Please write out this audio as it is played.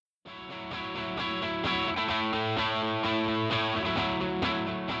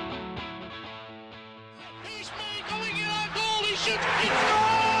He scores!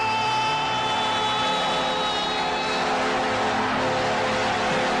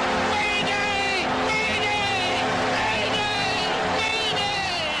 Mayday! Mayday! Mayday!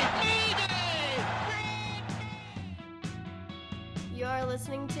 Mayday! You're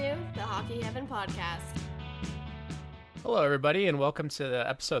listening to the Hockey Heaven Podcast. Hello, everybody, and welcome to the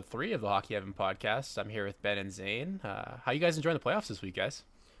episode 3 of the Hockey Heaven Podcast. I'm here with Ben and Zane. How you guys enjoying the playoffs this week, guys?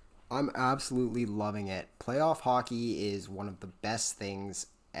 I'm absolutely loving it. Playoff hockey is one of the best things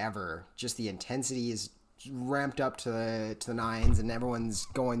ever. Just the intensity is ramped up to the nines, and everyone's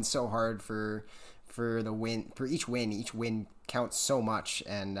going so hard for the win, for each win. Each win counts so much,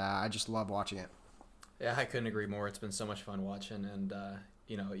 and I just love watching it. Yeah, I couldn't agree more. It's been so much fun watching, and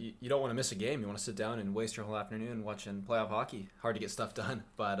you don't want to miss a game. You want to sit down and waste your whole afternoon watching playoff hockey. Hard to get stuff done,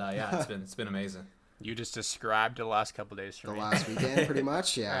 but yeah, it's been amazing. You just described the last couple days for The me. last weekend, pretty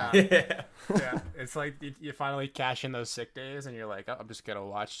much, yeah. Yeah. It's like you finally cash in those sick days, and you're like, oh, I'm just gonna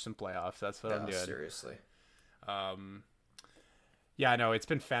watch some playoffs. That's what I'm doing. Seriously. Yeah, no, it's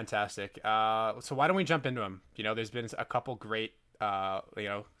been fantastic. So why don't we jump into them? You know, there's been a couple great,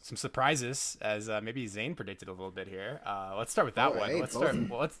 some surprises, as maybe Zane predicted a little bit here. Let's start with that one. Hey,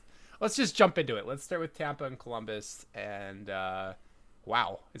 Let's just jump into it. Let's start with Tampa and Columbus, and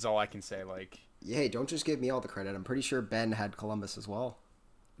wow, is all I can say. Like, Yeah, hey, don't just give me all the credit. I'm pretty sure Ben had Columbus as well.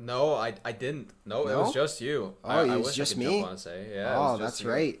 No, I didn't. No, it No? was just you. Oh, I it was wish just I could me? jump on and say, yeah. Oh, that's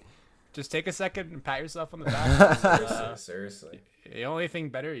right. just take a second and pat yourself on the back. Seriously. The only thing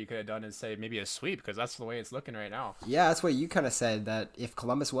better you could have done is say maybe a sweep, because that's the way it's looking right now. Yeah, that's what you kind of said, that if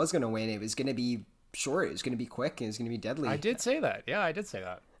Columbus was going to win, it was going to be short, it was going to be quick, and it was going to be deadly. I did say that. Yeah, I did say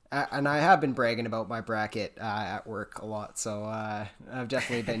that. And I have been bragging about my bracket at work a lot, so I've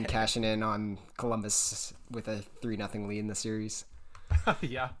definitely been cashing in on Columbus with a 3-0 lead in the series.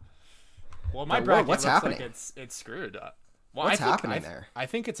 Yeah. Well, my But bracket what's looks happening? like it's screwed. Well, What's I think, happening there? I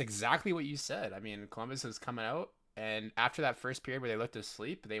think it's exactly what you said. I mean, Columbus is coming out, and after that first period where they looked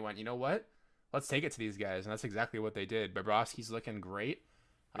asleep, they went, you know what? Let's take it to these guys, and that's exactly what they did. Bobrovsky's looking great.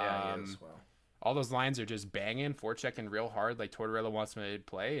 Yeah, he is. Well. All those lines are just banging, forechecking real hard, like Tortorella wants him to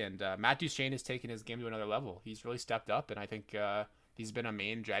play. And Matt Duchene has taken his game to another level. He's really stepped up, and I think he's been a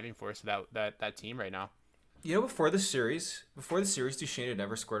main driving force of that team right now. You know, before the series, Duchesne had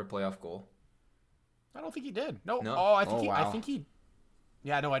never scored a playoff goal. I don't think he did. No. No. Oh, I think Oh, he. wow. I think he.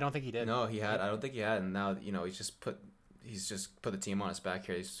 Yeah, no, I don't think he did. No, he had. I don't think he had. And now, he's just put the team on his back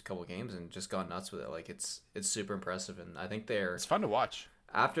here these couple games and just gone nuts with it. Like it's super impressive, and I think It's fun to watch.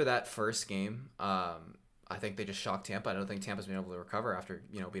 after that first game, I think they just shocked Tampa. I don't think Tampa's been able to recover after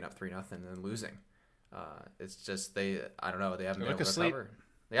being up 3-0 and then losing. It's just I don't know, they haven't They been look able to asleep. recover.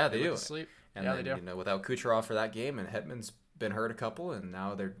 Yeah, they do. Sleep. And Yeah, then, they do. without Kucherov for that game, and Hetman's been hurt a couple, and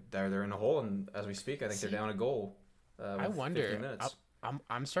now they're in a hole. And as we speak, I think they're down a goal. I with 15 wonder. minutes.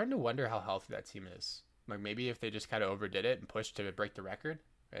 I'm starting to wonder how healthy that team is. Like maybe if they just kind of overdid it and pushed to break the record,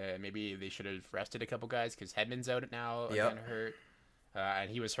 maybe they should have rested a couple guys because Hedman's out now Yep. again hurt, and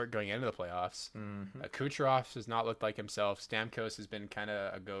he was hurt going into the playoffs. Mhm. Kucherov has not looked like himself. Stamkos has been kind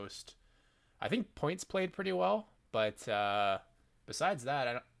of a ghost. I think Points played pretty well, but besides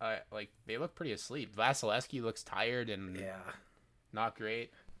that, they look pretty asleep. Vasilevsky looks tired and Yeah. not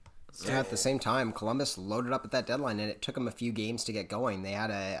great. Yeah, at the same time, Columbus loaded up at that deadline, and it took them a few games to get going. They had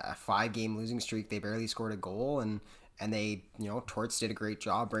a 5-game losing streak. They barely scored a goal, and they, Torts did a great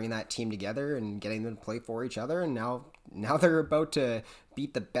job bringing that team together and getting them to play for each other. And now they're about to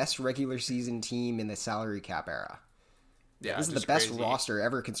beat the best regular season team in the salary cap era. Yeah, This is just the best crazy. roster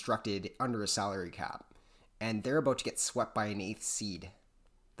ever constructed under a salary cap, and they're about to get swept by an 8th seed.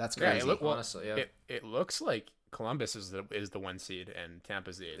 That's Yeah, crazy. Honestly, yeah. It looks like Columbus is the 1 seed and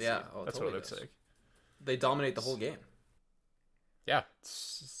Tampa's the 8 Yeah, seed. oh, That's totally what it looks is. like. They dominate the whole game. Yeah,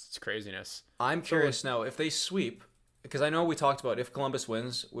 it's craziness. I'm curious now if they sweep, because I know we talked about if Columbus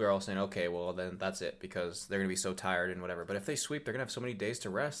wins, we're all saying, okay, well then that's it because they're gonna be so tired and whatever. But if they sweep, they're gonna have so many days to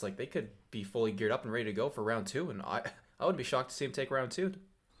rest. Like they could be fully geared up and ready to go for round 2, and I would be shocked to see them take round 2.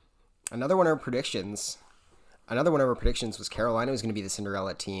 Another one of our predictions was Carolina was going to be the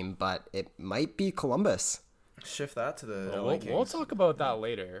Cinderella team, but it might be Columbus. Shift that to the LA We'll Kings. talk about that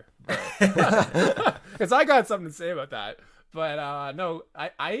later, because I got something to say about that. But no,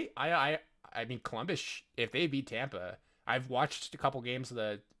 I mean Columbus. If they beat Tampa, I've watched a couple games of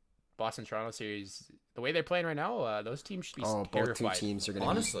the Boston Toronto series. The way they're playing right now, those teams should be Both terrified. two teams are going to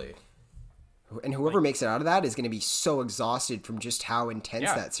Honestly, and whoever makes it out of that is going to be so exhausted from just how intense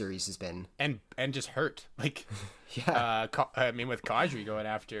Yeah. that series has been. and just hurt. Like, Yeah, I mean, with Kadri going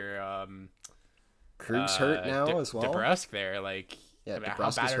after Krug's hurt now as well. DeBrusque there, like, Yeah, I mean, how DeBrusque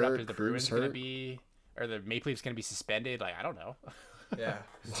is battered up hurt, is the Krug's Bruins going to hurt. be? or the Maple Leafs going to be suspended? Like, I don't know. Yeah.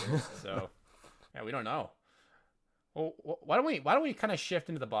 So, yeah, we don't know. Well, why don't we kind of shift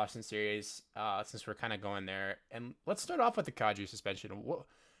into the Boston series since we're kind of going there, and let's start off with the Kadri suspension. What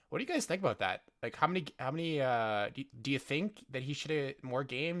do you guys think about that? Like, how many do you think that he should have more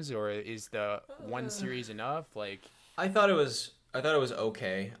games, or is the one series enough? Like, I thought it was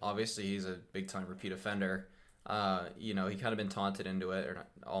okay. Obviously, he's a big time repeat offender. He kind of been taunted into it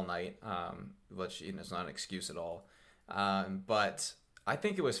all night, which is not an excuse at all. But I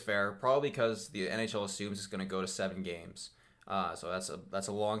think it was fair, probably because the NHL assumes it's going to go to 7 games. So that's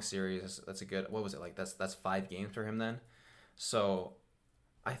a long series. That's a good. What was it like? That's 5 games for him then. So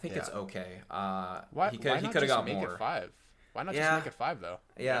I think it's okay. why he not could have just got make more. it 5? Why not just make it 5 though?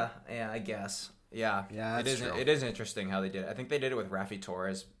 Yeah, I guess. Yeah, that's true. It is interesting how they did it. I think they did it with Rafi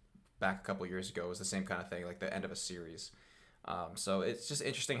Torres back a couple years ago. It was the same kind of thing, like the end of a series. So it's just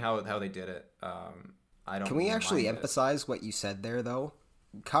interesting how they did it. I don't. Can we actually mind it. emphasize what you said there, though?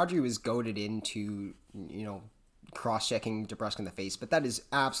 Kadri was goaded into, cross-checking DeBrusk in the face, but that is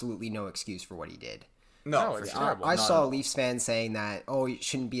absolutely no excuse for what he did. No, No, for it's sure. terrible. I Not saw at a all. Leafs fan saying that, it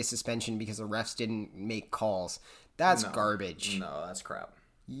shouldn't be a suspension because the refs didn't make calls. That's garbage. No, that's crap.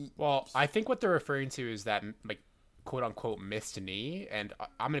 Well, I think what they're referring to is that, like, quote unquote missed knee, and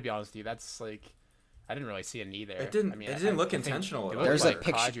I'm gonna be honest with you, that's like, I didn't really see a knee there. It didn't- it didn't look think intentional It at looked all. There's like a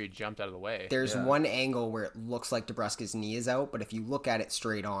picture- Kadri jumped out of the way. There's Yeah. one angle where it looks like DeBrusk's knee is out, but if you look at it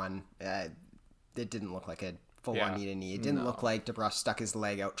straight on, it didn't look like a full-on knee to knee. It didn't look like DeBrusk stuck his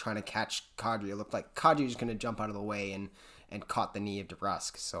leg out trying to catch Kadri. It looked like Kadri was going to jump out of the way and caught the knee of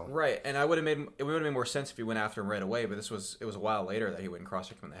DeBrusk. So Right, and it would have made more sense if he went after him right away. But it was a while later that he went and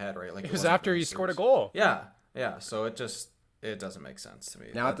cross-checked him in the head, right? Like It was wasn't after in he the scored a series. goal. Yeah. So it doesn't make sense to me.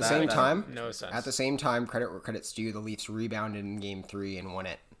 now at the That- same that- time, No sense. At the same time, credit where credit's due, the Leafs rebounded in Game 3 and won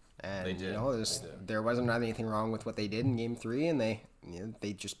it. And They did. there wasn't anything wrong with what they did in Game 3, and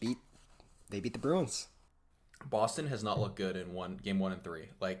they just beat the Bruins. Boston has not looked good in game 1 and 3.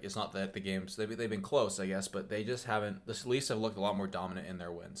 Like, it's not that the games they've been close, I guess, but they just haven't. The Leafs have looked a lot more dominant in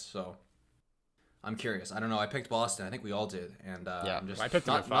their wins. So I'm curious. I don't know. I picked Boston. I think we all did, and I'm just I picked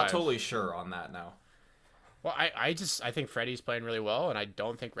them not at 5. totally sure on that now. Well, I think Freddie's playing really well, and I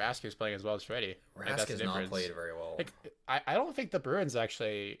don't think Rask is playing as well as Freddie. Like, that's the Rask has not difference. played very well. Like, I don't think the Bruins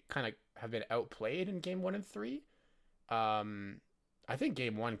actually kind of have been outplayed in Game 1 and 3. I think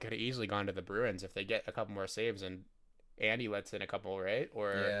Game 1 could have easily gone to the Bruins if they get a couple more saves and Andy lets in a couple, right?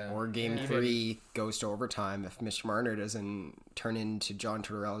 Or Game 3 goes to overtime if Mitch Marner doesn't turn into John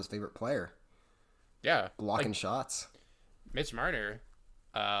Tortorella's favorite player, yeah, blocking like, shots. Mitch Marner,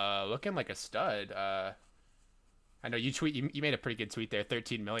 looking like a stud. I know you made a pretty good tweet there,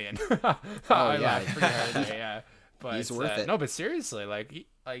 13 million. I laughed pretty hard there, yeah. But He's worth it. No, but seriously,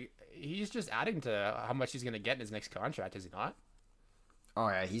 he's just adding to how much he's gonna get in his next contract, is he not? Oh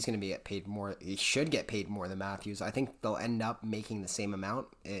yeah, he's going to get paid more. He should get paid more than Matthews. I think they'll end up making the same amount.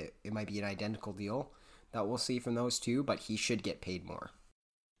 It might be an identical deal that we'll see from those two, but he should get paid more.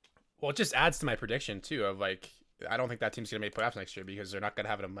 Well, it just adds to my prediction too of I don't think that team's gonna make playoffs next year because they're not gonna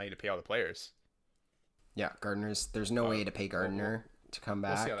have enough money to pay all the players. Yeah, there's no way to pay Gardner to come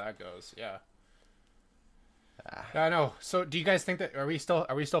We'll back. see how that goes. Yeah. I know. So, do you guys think that are we still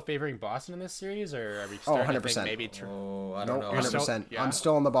favoring Boston in this series, or are we starting to think 100%. maybe? I No, don't know. 100%. Yeah. I'm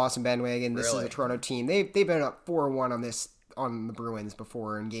still on the Boston bandwagon. This is Really? a Toronto team. They've been up 4-1 on the Bruins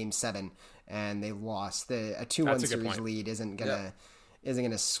before in Game 7, and they lost. A 2-1 That's a good series point. lead isn't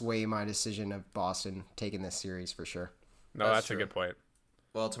gonna sway my decision of Boston taking this series for sure. No, That's that's a true. good point.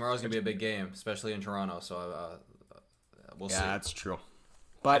 Well, tomorrow's gonna be a big game, especially in Toronto. So we'll see. Yeah, that's true.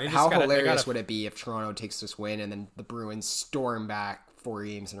 But They just how they hilarious gotta- would it be if Toronto takes this win and then the Bruins storm back 4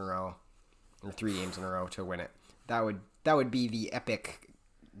 games in a row or 3 games in a row to win it? That would be the epic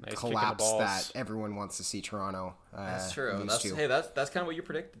Nice kick in the collapse balls. that everyone wants to see Toronto. That's true. lose That's to. that's kind of what you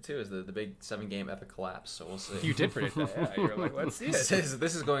predicted too, is the big 7-game epic collapse. So we'll see. You did predict that. Yeah, you're like, let's see This it.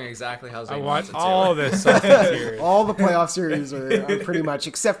 is going exactly how I Zane want wants it to. all this here. All the playoff series are pretty much,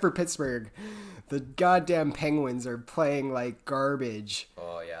 except for Pittsburgh. The goddamn Penguins are playing like garbage.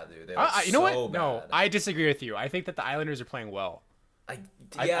 Oh yeah, dude. They You know what? so No, bad. I disagree with you. I think that the Islanders are playing well. I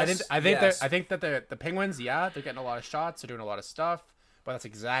yes, think that the Penguins, they're getting a lot of shots, they're doing a lot of stuff, but that's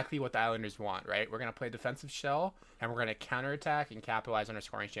exactly what the Islanders want, right? We're gonna play defensive shell and we're gonna counterattack and capitalize on our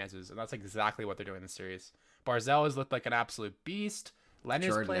scoring chances, and that's exactly what they're doing in the series. Barzell has looked like an absolute beast. Leonard's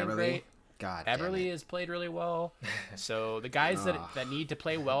Jordan playing Eberle. great. God damn Eberle it. has played really well. So the guys that need to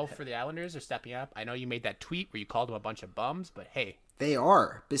play well for the Islanders are stepping up. I know you made that tweet where you called them a bunch of bums, but hey, They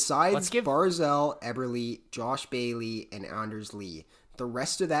are. Besides Let's give- Barzell, Eberle, Josh Bailey, and Anders Lee, the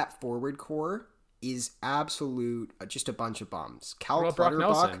rest of that forward core is absolute just a bunch of bums. Cal What about Brock Clutterbuck,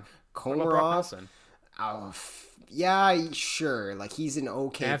 Nelson? What about Brock Komarov. Nelson? Yeah, sure. Like, he's an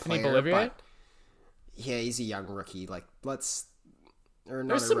okay Anthony player, Bolivier? but yeah, he's a young rookie. Like, let's. Or not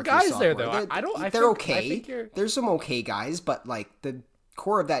There's a some rookie, guys there, sophomore. though. I don't. I They're think, okay. I think you're... There's some okay guys, but like the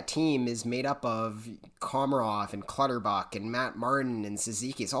core of that team is made up of Komarov and Clutterbuck and Matt Martin and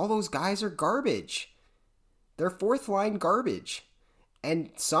Suzuki. All those guys are garbage. They're fourth line garbage, and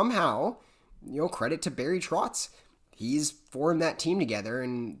somehow, credit to Barry Trotz, he's formed that team together,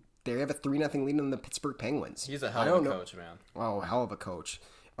 and they have a 3-0 lead on the Pittsburgh Penguins. He's a hell of a coach, man. Oh, hell of a coach.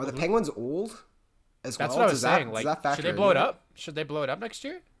 Are the Penguins old? As That's well? what I was Does saying. That, Like, does that should factor they blow it in? up? Should they blow it up next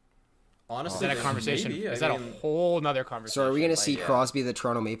year? Honestly, Is that a conversation? maybe. Is that a whole nother conversation? So are we going to see Like, Crosby the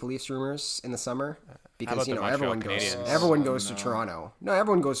Toronto Maple Leafs rumors in the summer? Because about the Montreal everyone goes Canadiens? to Toronto. No,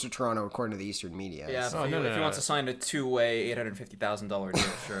 everyone goes to Toronto according to the Eastern media. Yeah, So- if he wants to sign a two-way $850,000 deal,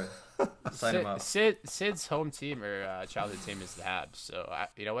 sure. Sign him up. Sid's home team or childhood team is the Habs. So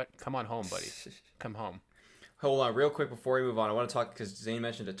you know what? Come on home, buddy. Come home. Hold on, real quick before we move on, I want to talk because Zane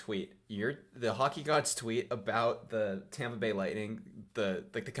mentioned a tweet. The Hockey Gods tweet about the Tampa Bay Lightning, the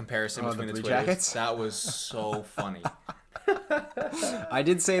comparison between the the Blue Twitters. Jackets? That was so funny. I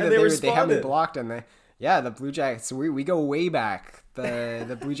did say that they they had me responded. blocked, and the Blue Jackets. We go way back.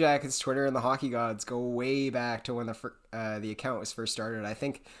 The Blue Jackets Twitter and the Hockey Gods go way back to when the account was first started. I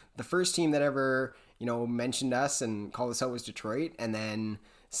think the first team that ever mentioned us and called us out was Detroit, and then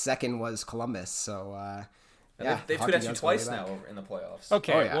second was Columbus. So They've Hockey tweeted at you Gods go twice way now back. over in the playoffs.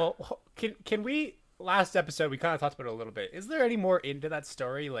 Okay. Oh, yeah. Well, can we? Last episode we kind of talked about it a little bit. Is there any more into that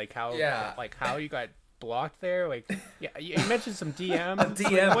story? Like how? Yeah. Like how you got blocked there? Like yeah, you mentioned some DM.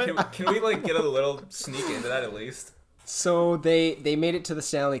 DM, Like, what- can we get a little sneak into that at least? So they made it to the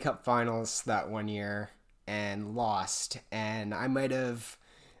Stanley Cup Finals that one year and lost, and I might have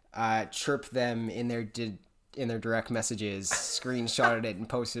chirped them in their direct messages, screenshotted it and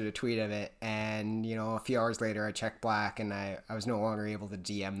posted a tweet of it, and a few hours later I checked Black and I was no longer able to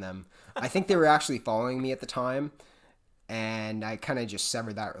DM them. I think they were actually following me at the time, and I kind of just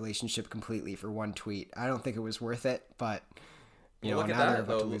severed that relationship completely for one tweet. I don't think it was worth it, but Look now at they're that, about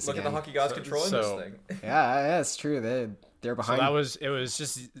though. to lose Look at the again. Hockey Gods controlling so- this thing. Yeah, it's true. They're So behind. it was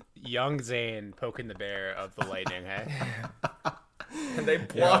just young Zane poking the bear of the Lightning, hey? And they Yeah,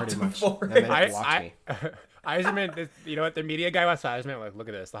 blocked pretty him much. for And it. they blocked me. Eiserman, you know what? The media guy wants Eiserman like, look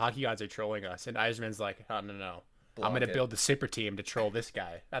at this. The Hockey Gods are trolling us, and Eiserman's like, oh no. I'm Block gonna it. build the super team to troll this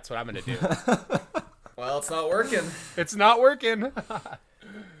guy. That's what I'm gonna do. Well, it's not working. It's not working.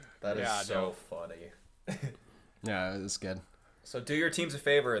 That is Yeah, so funny. Yeah, it was good. So do your teams a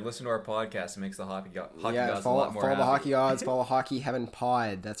favor and listen to our podcast. It makes the Hockey Gods a Follow lot more the happy. Hockey Odds, follow Hockey Heaven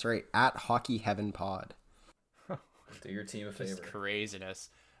Pod. That's right, at Hockey Heaven Pod. Do your team a favor. Just craziness.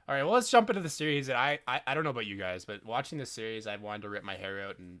 All right, well, let's jump into the series. And I don't know about you guys, but watching this series, I wanted to rip my hair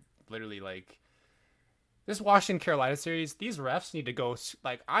out and literally like this Washington Carolina series. These refs need to go.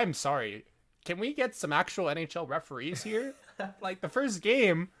 Like, I'm sorry. Can we get some actual NHL referees here? Like the first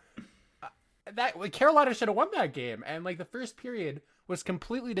game, Carolina should have won that game, and like the first period was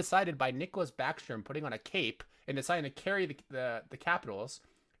completely decided by Nicholas Backstrom putting on a cape and deciding to carry the Capitals,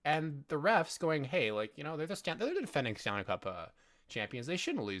 and the refs going, hey, like they're the defending Stanley Cup champions. They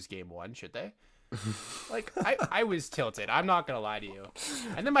shouldn't lose game one, should they? Like I was tilted. I'm not gonna lie to you.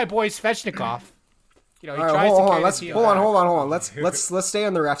 And then my boy Svechnikov, he All right, tries hold to on, carry let's the team hold on, back. hold on. Let's stay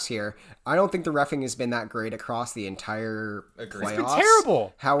on the refs here. I don't think the reffing has been that great across the entire Agreed. It's been playoffs.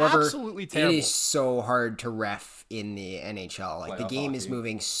 terrible. However, Absolutely terrible. it is so hard to ref in the NHL. Like the Playoff game is hockey.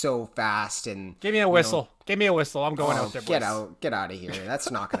 moving so fast, and Give me a whistle. Give me a whistle. I'm going out there, boys. get out of here. That's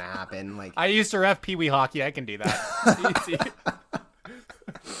not gonna happen. Like I used to ref Pee Wee hockey. I can do that. Easy.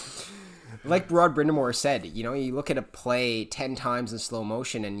 like Rod Brindamore said, you look at a play 10 times in slow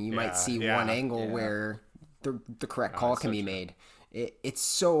motion, and you might see one angle where the correct call can be made. It's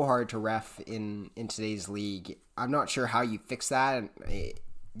so hard to ref in today's league. I'm not sure how you fix that. And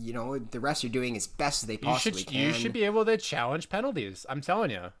the refs are doing as best as they possibly can. You should be able to challenge penalties. I'm telling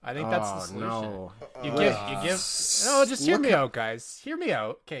you. I think that's the Oh, solution. no. You give. No, just hear me out, guys. Hear me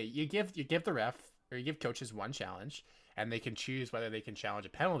out. Okay, you give the ref or you give coaches one challenge, and they can choose whether they can challenge a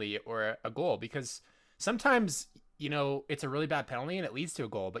penalty or a goal. Because sometimes it's a really bad penalty and it leads to a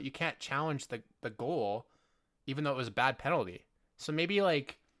goal, but you can't challenge the goal, even though it was a bad penalty. So maybe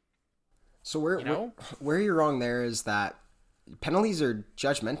like. So where you're wrong there is that penalties are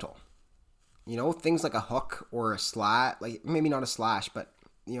judgmental. Things like a hook or a slash, like maybe not a slash, but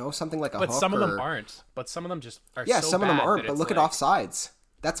something like a hook. But some of them aren't. But some of them just are. Yeah, so some of them bad aren't. that But it's look like, at offsides.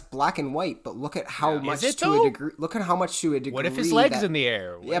 that's black and white. But look at how much it, to though? a degree. Look at how much to a degree. What if his leg's that- in the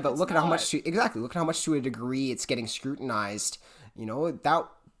air? What Yeah, if but it's look at how much not? look at how much to a degree it's getting scrutinized. You know,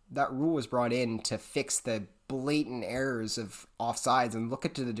 that rule was brought in to fix the blatant errors of offsides, and look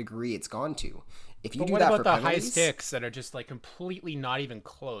at to the degree it's gone to. If you But do what that about for the high penalties, sticks that are just like completely not even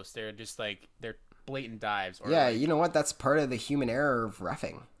close? They're just like they're blatant dives. Or yeah, like, you know what? That's part of the human error of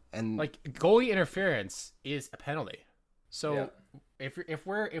reffing. And like goalie interference is a penalty. So Yeah.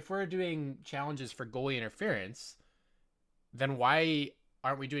 if we're doing challenges for goalie interference, then why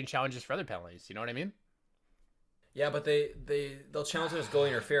aren't we doing challenges for other penalties? You know what I mean? Yeah, but they'll challenge it as goal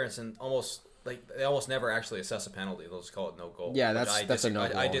interference and they almost never actually assess a penalty. They'll just call it no goal. Yeah, which that's a no I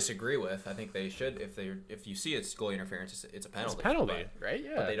goal. disagree with. I think they should if you see it's goal interference, it's a penalty. It's a penalty, right?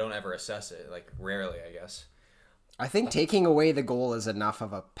 Yeah. But they don't ever assess it. Like rarely, I guess. I think taking away the goal is enough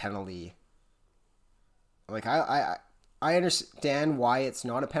of a penalty. Like I understand why it's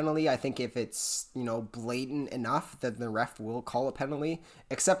not a penalty. I think if it's, you know, blatant enough, then the ref will call a penalty.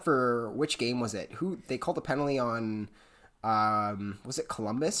 Except for which game was it? Who they called a penalty on? Was it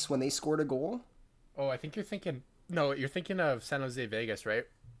Columbus when they scored a goal? Oh, I think you're thinking. No, you're thinking of San Jose Vegas, right?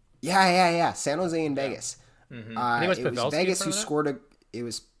 Yeah. San Jose and Vegas. I think it was It was Pavelski Vegas in who front of that? scored a. It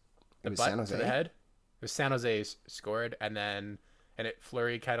was The butt San Jose. to the head. It was San Jose scored, and it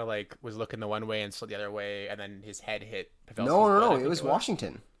Fleury kind of like was looking the one way and slid the other way, and then his head hit Pavelski's No. butt, I It think was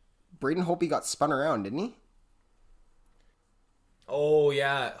Washington. Braden Holtby got spun around, didn't he? Oh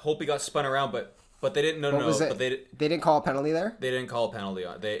yeah, Hope he got spun around, but they didn't. No, What was it? but they didn't call a penalty there. didn't call a penalty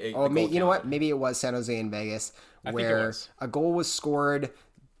on. Oh, you know what? Maybe it was San Jose and Vegas I think it where was. a goal was scored.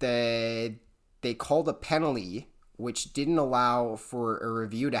 They called a penalty, which didn't allow for a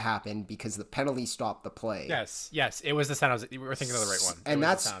review to happen because the penalty stopped the play. Yes, it was the San Jose. We were thinking of the right one. It And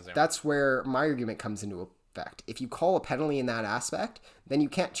was the San Jose one. that's where my argument comes into effect. If you call a penalty in that aspect, then you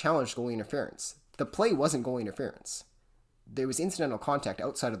can't challenge goalie interference. The play wasn't goalie interference. There was incidental contact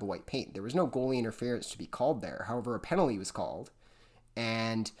outside of the white paint. There was no goalie interference to be called there. However, a penalty was called,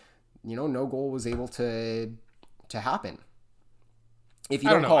 and you know, no goal was able to happen. If you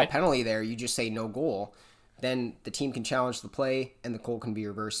I don't don't call know. a penalty there, you just say no goal, then the team can challenge the play and the goal can be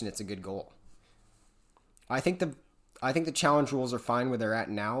reversed and it's a good goal. I think the challenge rules are fine where they're at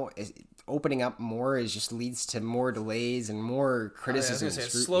now. Opening up more is just leads to more delays and more criticism. It and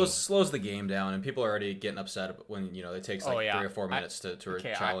scrutiny. slows the game down, and people are already getting upset when it takes like 3 or 4 minutes to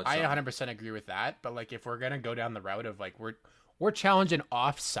Okay, challenge. I something. 100% agree with that. But like, if we're gonna go down the route of like we're challenging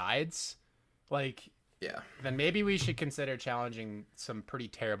offsides, like Yeah, then maybe we should consider challenging some pretty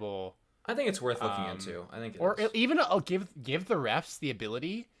terrible, I think it's worth looking into. I think, or even give the refs the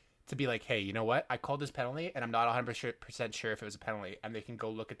ability to be like, hey, you know what? I called this penalty, and I'm not 100% sure if it was a penalty, and they can go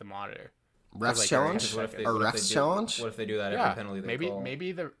look at the monitor. Refs like, challenge? What if they- A what if they refs do- challenge? What if they do that Yeah, every penalty they call? maybe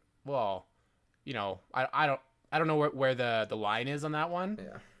you know, I don't know where the line is on that one.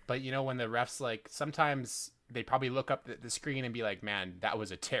 Yeah. But you know, when the refs like sometimes they probably look up the screen and be like, man, that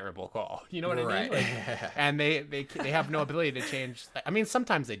was a terrible call. You know what I mean? Right. Like, and they have no ability to change. I mean,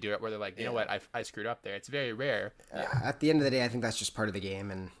 sometimes they do it where they're like, you know what, I screwed up there. It's very rare. At the end of the day, I think that's just part of the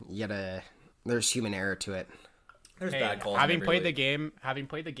game, and there's human error to it. There's Hey, bad calls. in having every played the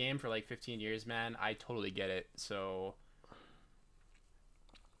league. game, for like 15 years, man, I totally get it. So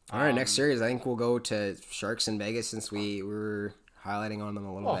All right, next series, I think we'll go to Sharks in Vegas since we were highlighting on them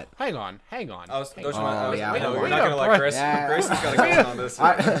a little oh, bit. hang on. I was, Hang those on. are my- I was- yeah, I know, hold we're on. not gonna let Chris. Yeah. Grayson's got to go on this.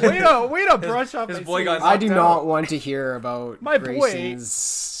 Way to brush up His my boy sleeve. got I do knocked not out. want to hear about My boy.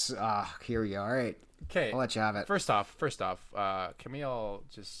 Grayson's. Here we go. All right, Okay. I'll let you have it. First off, can we all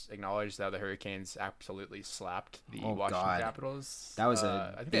just acknowledge that the Hurricanes absolutely slapped the Oh, Washington God. Capitals? That was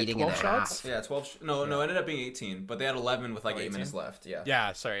a I think they had beating and 12 a shots. half. Yeah, 12. No, it ended up being 18, but they had 11 with like 8 minutes left. Yeah.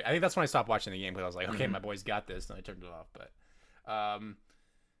 Yeah, sorry. I think that's when I stopped watching the game because I was like, okay, my boys got this, and I turned it off. But,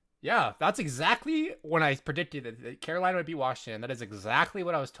 yeah, that's exactly when I predicted that Carolina would beat Washington. That is exactly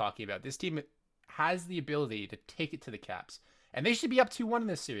what I was talking about. This team has the ability to take it to the Caps, and they should be up 2-1 in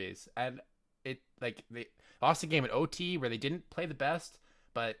this series. And they lost a game at OT where they didn't play the best,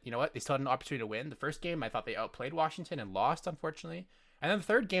 but you know what? They still had an opportunity to win. The first game, I thought they outplayed Washington and lost, unfortunately. And then the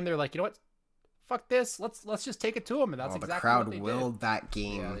third game, they were like, you know what? Fuck this. Let's just take it to them. And that's Oh, the exactly crowd what they willed that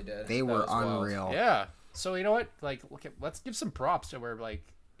game. Yeah, they did. They That were was wild. unreal. did. Yeah. So you know what? Like, let's give some props to where like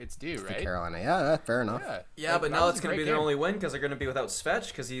it's due, To right? Carolina. Yeah, fair enough. Yeah. Yeah, Like, but that now was it's a going to great be their game. only win because they're going to be without Svetch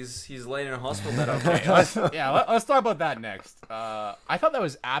because he's laying in a hospital bed. Okay, let's talk about that next. I thought that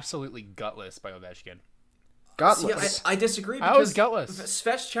was absolutely gutless by Ovechkin. Gutless. I disagree I because was gutless.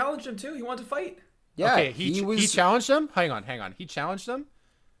 Svetch challenged him too. He wanted to fight. Yeah, Okay, he was. challenged him. Hang on. He challenged him,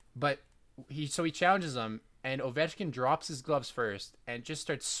 but he challenges him, and Ovechkin drops his gloves first and just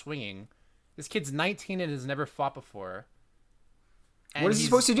starts swinging. This kid's 19 and has never fought before. And What is he he's,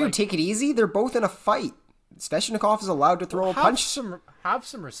 supposed to do? like, Take it easy? They're both in a fight. Svechnikov is allowed to throw a punch. Have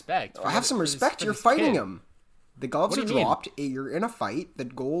some respect. Have some for this- respect. for You're this fighting kid. him. The gloves What are do you mean? dropped. You're in a fight. The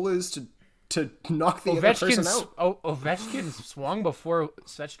goal is to knock the other person out. Ovechkin swung before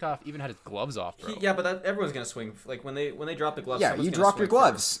Svechnikov even had his gloves off, bro. Yeah, but everyone's gonna swing. Like when they drop the gloves. Yeah, someone's you gonna dropped your swing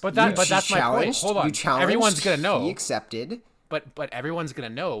gloves. first. But that- You but that's my point. challenged, Hold on. You challenged. Everyone's gonna know. He accepted. But everyone's gonna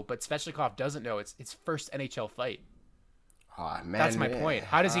know. But Svechnikov doesn't know. It's his first NHL fight. Oh, man, That's my point.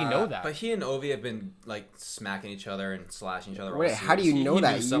 How does he know that? But he and Ovi have been like smacking each other and slashing each other. all Wait, how do you series. know He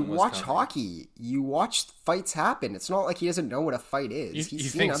that? knew You something was watch coming. hockey. You watch fights happen. It's not like he doesn't know what a fight is. You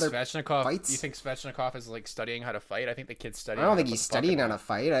He's seen think other Svechnikov? fights. You think Svechnikov is like studying how to fight? I think the kid's studying. I don't how think to he's put the studying fucking- on a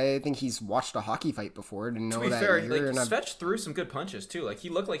fight. I think he's watched a hockey fight before to know To be that fair, you're like in a. Svech threw some good punches too. Like he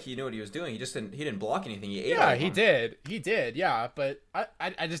looked like he knew what he was doing. He just didn't block anything. He ate. all Yeah, of he them. did. He did. Yeah, but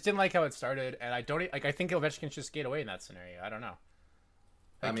I just didn't like how it started, and I don't like. I think Ovechkin should skate away in that scenario. I don't know.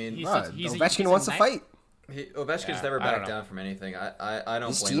 I mean, Ovechkin wants to fight. Ovechkin's Yeah, never I don't backed know. down from anything. I don't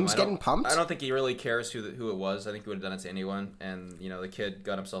His blame him. team's I don't- getting pumped? I don't think he really cares who it was. I think he would have done it to anyone. And the kid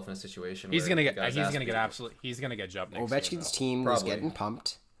got himself in a situation. He's where gonna he get. got his He's ass gonna get beat. absolutely. He's gonna get jumped next Ovechkin's game, team was Probably. getting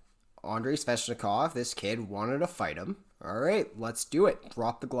pumped. Andrei Svechnikov, this kid wanted to fight him. All right, let's do it.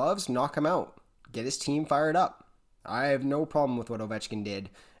 Drop the gloves, knock him out. Get his team fired up. I have no problem with what Ovechkin did.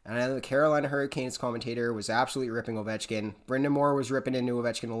 And I know the Carolina Hurricanes commentator was absolutely ripping Ovechkin. Brendan Moore was ripping into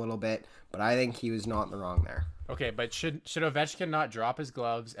Ovechkin a little bit, but I think he was not in the wrong there. though. Okay, but should Ovechkin not drop his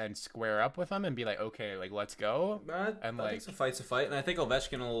gloves and square up with him and be like, okay, like let's go? And I think a fight's a fight, and I think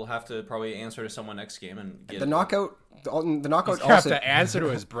Ovechkin will have to probably answer to someone next game and get The it. knockout He's also. gonna have to answer to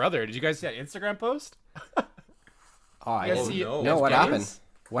his brother. Did you guys see that Instagram post? Oh, I You guys didn't see no. know what Evgeny's? happened.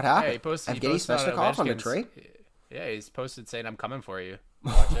 What happened? Yeah, he posted. Evgeny Svechnikov on Detroit? Yeah, he's posted saying, "I'm coming for you."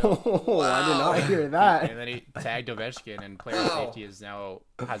 Oh, I did not hear that. And then he tagged Ovechkin, and player safety is now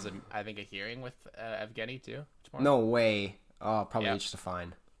has I think a hearing with Evgeny too tomorrow. No way. Oh, probably Yeah. just a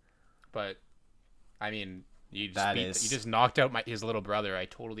fine. But I mean, you That just is- you just knocked out his little brother. I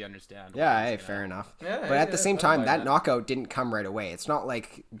totally understand. Yeah, hey, fair enough. Yeah, but at the same I time, buy that that. knockout didn't come right away. It's not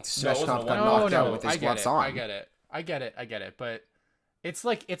like Svechnikov wasn't a got one- knocked No, out with his I get gloves it. on. I get it. But it's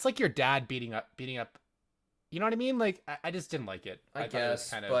like your dad beating up. You know what I mean? Like I just didn't like it. I thought it was guess,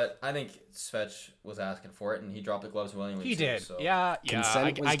 kind of. but I think Svech was asking for it, and he dropped the gloves willingly. He too, did. So. Yeah.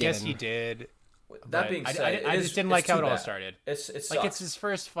 Consent was I guess he given. did. That but being I- said, I it just is- didn't it's like how too it all bad. started. It's Like it's his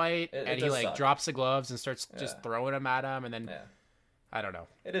first fight, It and he does like suck. drops the gloves and starts just Yeah. throwing them at him, and then Yeah. I don't know.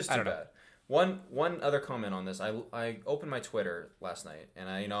 It is I too don't know. bad. One other comment on this. I opened my Twitter last night, and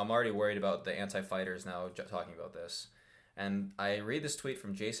I'm already worried about the anti-fighters now talking about this. And I read this tweet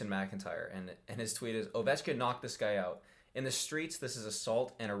from Jason McIntyre, and his tweet is, Ovechkin knocked this guy out. In the streets, this is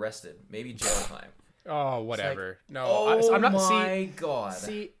assault and arrested. Maybe jail time. Oh, whatever. No, Oh I'm not. my God.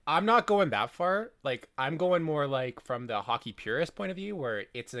 See, I'm not going that far. Like, I'm going more like from the hockey purist point of view, where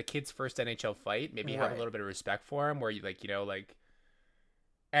it's a kid's first NHL fight. Maybe have a Right. little bit of respect for him, where you like.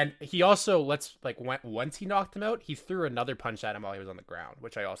 And he also once he knocked him out, he threw another punch at him while he was on the ground,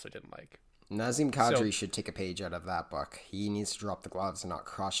 which I also didn't like. Nazem Kadri should take a page out of that book. He needs to drop the gloves and not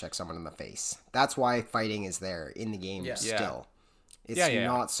cross-check someone in the face. That's why fighting is there in the game Yeah. still. It's Yeah.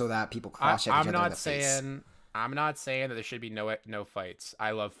 not so that people cross-check each I'm other in not the face. I'm not saying that there should be no fights.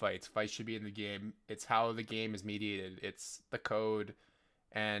 I love fights. Fights should be in the game. It's how the game is mediated. It's the code,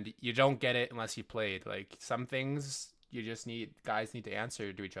 and you don't get it unless you played. Like some things, guys need to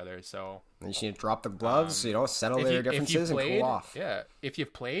answer to each other. So You just need to drop the gloves, settle their differences and cool off. yeah, if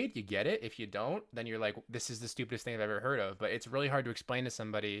you've played, you get it. If you don't, then you're like, this is the stupidest thing I've ever heard of. But it's really hard to explain to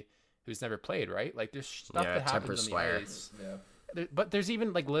somebody who's never played, right? Like there's stuff Yeah, that happens temper's on the fire. ice. Yeah. But there's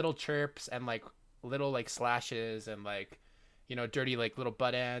even like little chirps and like little like slashes and like dirty like little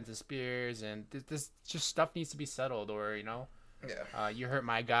butt ends and spears, and this just stuff needs to be settled, or Yeah. you hurt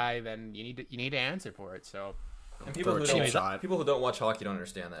my guy, then you need to answer for it. So And people Throw a who, cheap shot. people who don't watch hockey don't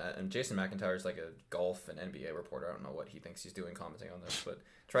understand that. And Jason McIntyre is like a golf and NBA reporter. I don't know what he thinks he's doing commenting on this, but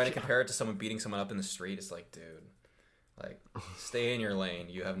trying to compare it to someone beating someone up in the street is like, dude, like, stay in your lane.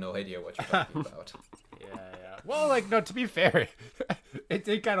 You have no idea what you're talking about. yeah. Well, like no, to be fair, it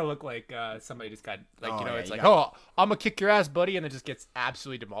did kind of look like somebody just got like Oh, yeah, it's you like, got- oh, I'm gonna kick your ass, buddy, and it just gets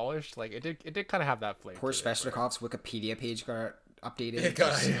absolutely demolished. Like it did kind of have that flavor. Poor to it, where- Svechnikov's Wikipedia page got updated.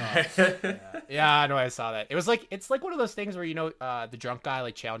 Yeah, I know. I saw that. It's like one of those things where the drunk guy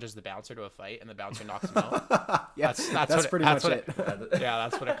like challenges the bouncer to a fight, and the bouncer knocks him out. Yeah, that's pretty much it. Yeah,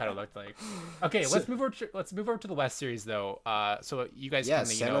 that's what it kind of looked like. Okay, let's move over to the West Series though. So you guys, Yeah, can,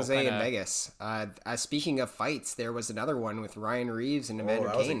 San Jose and Vegas. Speaking of fights, there was another one with Ryan Reeves and Evander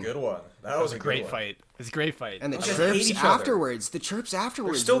that was a Kane. good one. That was a great fight. It was a great fight. And the Just hate chirps each other. afterwards. The chirps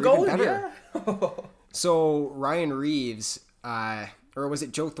afterwards. Still were even going, better. yeah. So Ryan Reeves, or was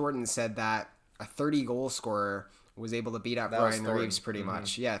it Joe Thornton, said that a 30-goal scorer was able to beat up That was Ryan Thornton. Reeves pretty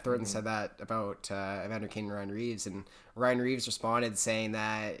much. Yeah, Thornton said that about Evander Kane and Ryan Reeves, and Ryan Reeves responded saying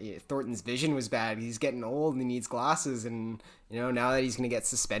that Thornton's vision was bad. He's getting old and he needs glasses, and now that he's going to get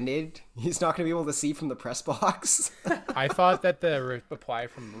suspended, he's not going to be able to see from the press box. I thought that the reply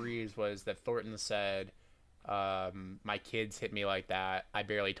from Reeves was that Thornton said, my kids hit me like that. I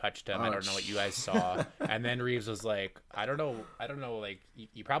barely touched him. I don't know what you guys saw. And then Reeves was like, I don't know. Like,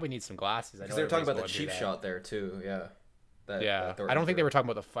 you probably need some glasses. Because they were talking about the cheap shot there too. Yeah. Yeah. I don't think they were talking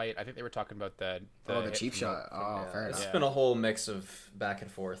about the fight. I think they were talking about the hit cheap from shot. Fair It's enough. been a whole mix of back and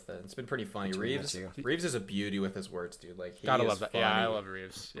forth, and it's been pretty funny. Reeves too. is a beauty with his words, dude. Like, he Gotta is love that. funny. Yeah, I love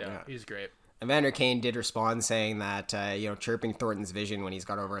Reeves. Yeah, he's great. Evander Kane did respond saying that chirping Thornton's vision when he's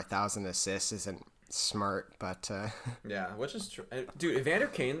got over 1,000 assists isn't smart, but Yeah, which is true. Dude, Evander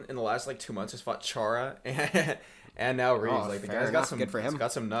Kane in the last 2 months has fought Chara and now Reeves. The fair guy's enough. got some Good for him. He's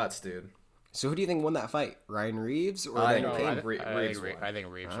got some nuts, dude. So who do you think won that fight? Ryan Reeves or I Evander know, Kane? Reeves won. I think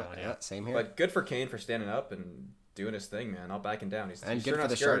Reeves won. Yeah, same here. But good for Kane for standing up and doing his thing, man. Not backing down. He's And he's good sure for not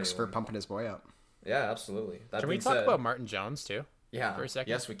the scared of Sharks for anyone. pumping his boy up. Yeah, absolutely. That Can we being talk said- about Martin Jones too? Yeah, for a second?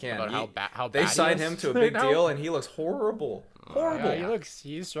 yes, we can. About how they bad he signed is him to a right big now? deal, and he looks horrible. Horrible. Yeah,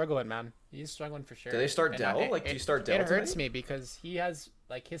 he's struggling, man. He's struggling for sure. Do they start And, Dell? Do you start Dell It hurts tonight? me because he has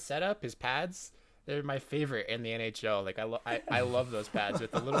his setup, his pads. They're my favorite in the NHL. I love those pads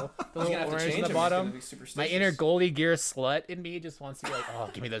with the little orange in the bottom. My inner goalie gear slut in me just wants to be like, oh,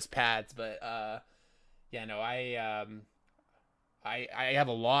 give me those pads. But yeah, no, I have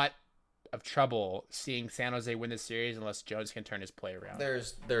a lot of trouble seeing San Jose win this series unless Jones can turn his play around.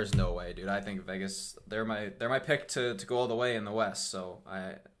 There's no way, dude. I think Vegas they're my pick to go all the way in the West. So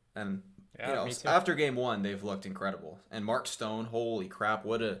Me too. after game 1 they've looked incredible. And Mark Stone, holy crap,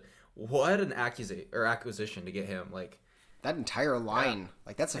 what an acquisition to get him. That entire line,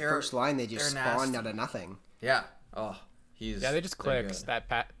 that's the first line they just they're spawned nasty. out of nothing. Yeah. Oh, they just clicked that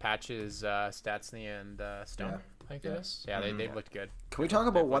Patches, Stastny, and Stone. Yeah. I think it is. Yeah, they've looked good. Can we talk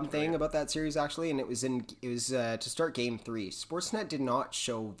about one thing about that series actually? And it was to start Game 3. Sportsnet did not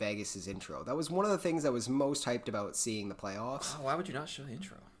show Vegas's intro. That was one of the things I was most hyped about seeing the playoffs. Oh, why would you not show the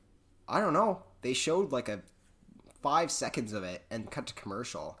intro? I don't know. They showed a 5 seconds of it and cut to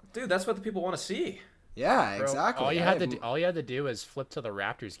commercial. Dude, that's what the people want to see. Yeah, Bro, exactly. All you had to do was flip to the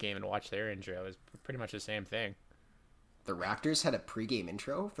Raptors game and watch their intro. It was pretty much the same thing. The Raptors had a pregame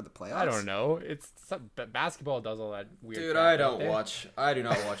intro for the playoffs. I don't know. But basketball does all that weird. Dude, crap, I don't they? I do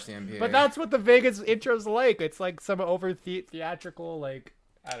not watch the NBA. But that's what the Vegas intro's like. It's like some over theatrical, I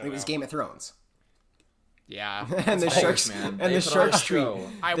don't know. It was Game of Thrones. Yeah. And the Sharks man. and They the put on a Sharks tweet. show.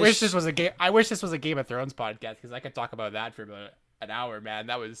 I wish this was a Game of Thrones podcast because I could talk about that for about an hour, man.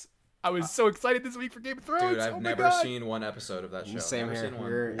 I was so excited this week for Game of Thrones. Dude, Oh I've my never God. seen one episode of that show. Same Never here. seen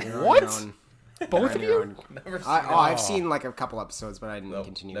one. You're What? on your own. Both of You're on you. your own. Never seen I've it. seen a couple episodes, but I didn't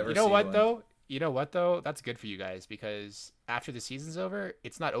continue. never You know seen what one. though? You know what though? That's good for you guys because after the season's over,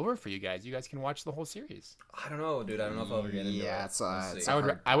 it's not over for you guys. You guys can watch the whole series. I don't know, dude. I don't know if I'll ever get into it. Yeah, Let's it's see. I would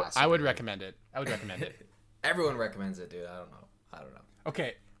hard pass I would over. recommend it. I would recommend it. Everyone recommends it, dude. I don't know.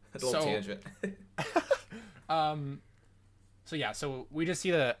 Okay. A little tangent. So we just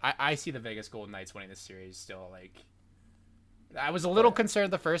see I see the Vegas Golden Knights winning this series still. I was a little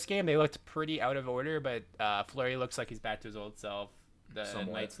concerned the first game. They looked pretty out of order, but Fleury looks like he's back to his old self. The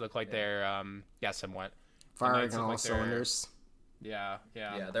Somewhat. Knights look like they're somewhat. The Firing Knights on look all like they're- cylinders. Yeah.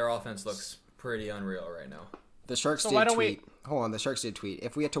 Yeah, their offense looks pretty unreal right now. The Sharks So why did don't we- tweet. Hold on, the Sharks did tweet.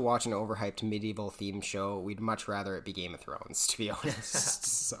 If we had to watch an overhyped medieval themed show, we'd much rather it be Game of Thrones, to be honest.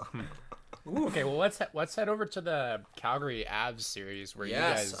 So Okay, well let's head over to the Calgary Avs series where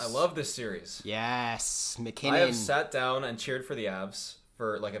Yes, you guys. I love this series. yes, I have McKinnon. sat down and cheered for the Avs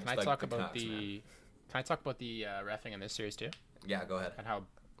for Can I talk about the reffing in this series too, Yeah, go ahead. and how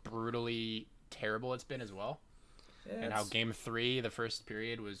brutally terrible it's been as well, Yeah, and how it's- Game 3, the first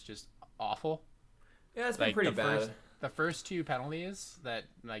period, was just awful. Yeah, it's been pretty bad. The first two penalties that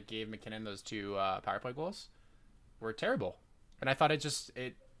gave McKinnon those two power play goals were terrible, and I thought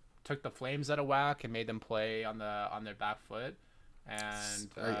it took the Flames out of whack and made them play on their back foot.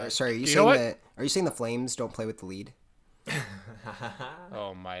 And Sorry, are you you know saying what? that? Are you saying the Flames don't play with the lead?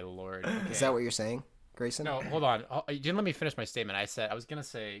 Oh my lord. Is Okay. that what you're saying, Grayson? No, hold on. You didn't let me finish my statement. I was gonna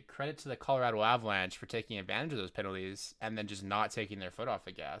say credit to the Colorado Avalanche for taking advantage of those penalties and then just not taking their foot off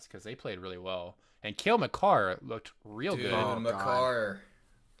the gas because they played really well. And Cale Makar looked real Dude, good. Oh, God. Makar.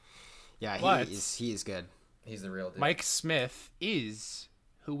 Yeah, But- he is good. He's the real dude. Mike Smith is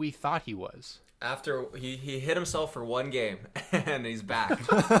who we thought he was. After he hit himself for one game, and he's back.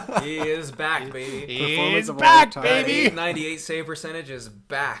 He is back, baby. Performance He's of all back, time. baby. 98 save percentage is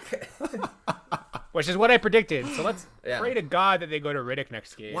back. Which is what I predicted. So let's Yeah. pray to God that they go to Riddick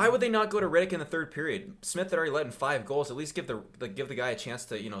next game. Why would they not go to Riddick in the third period? Smith had already let in 5 goals. At least give the guy a chance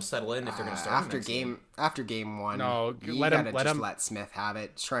to settle in if they're going to start him After game one? No, you let him- gotta let just him- let Smith have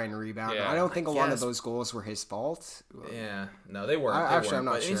it. Try and rebound. Yeah. I don't think a lot of Yes. those goals were his fault. Yeah, no, they weren't. Actually, I'm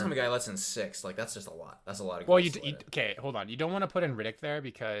not But anytime sure. a guy lets in 6, like that's just a lot. That's a lot of Well, goals. to let in. okay, hold on. You don't want to put in Riddick there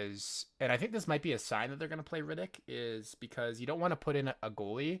because, and I think this might be a sign that they're going to play Riddick, is because you don't want to put in a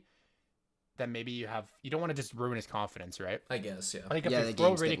goalie that maybe you don't want to just ruin his confidence, right? I guess, yeah. I think if Yeah, you the throw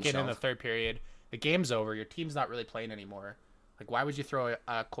game's Riddick getting in the shelved. third period, the game's over. Your team's not really playing anymore. Like, why would you throw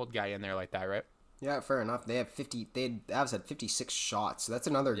a cold guy in there like that, right? Yeah, fair enough. They have 50. Avs had 56 shots. So that's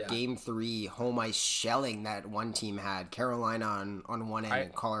another Yeah. game 3 home ice shelling that one team had. Carolina on one end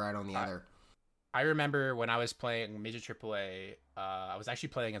and Colorado on the other. I remember when I was playing Major AAA, I was actually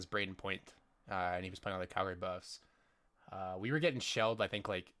playing against Braden Point, and he was playing on the Calgary Buffs. We were getting shelled. I think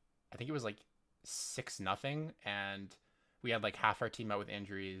it was like 6-0, and we had like half our team out with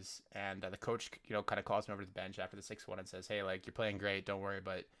injuries. And the coach, kind of calls me over to the bench after the 6-1 and says, "Hey, like you're playing great. Don't worry,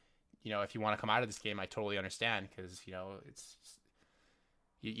 but if you want to come out of this game, I totally understand because it's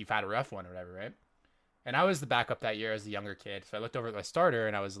you've had a rough one or whatever, right?" And I was the backup that year as a younger kid, so I looked over at my starter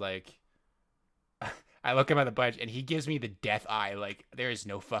and I was like. I look him at the bench and he gives me the death eye. Like, there is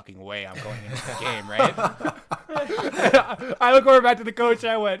no fucking way I'm going into this game, right? I look over back to the coach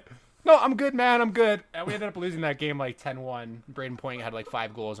and I went, "No, I'm good, man. I'm good." And we ended up losing that game like 10-1. Braden Point had like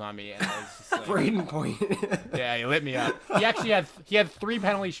 5 goals on me. And I was just like, Braden Point. yeah, he lit me up. He actually had 3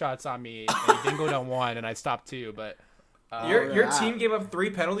 penalty shots on me. And he didn't go down 1 and I stopped 2. But Your yeah. team gave up 3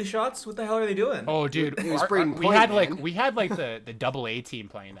 penalty shots? What the hell are they doing? oh, dude, It was Braden we Point, had man. like the double A team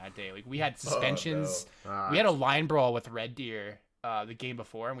playing that day. Like we had suspensions. no. We had a line brawl with Red Deer the game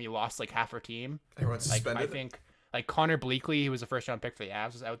before, and we lost like half our team. Everyone's Like suspended. I think like Connor Bleakley, who was the first round pick for the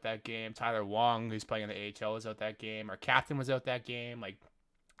Avs, was out that game. Tyler Wong, who's playing in the AHL, was out that game. Our captain was out that game. Like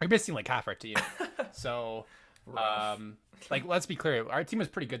we're missing like half our team. So like let's be clear, our team was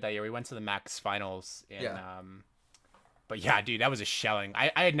pretty good that year. We went to the Max Finals in Yeah. but yeah, dude, that was a shelling.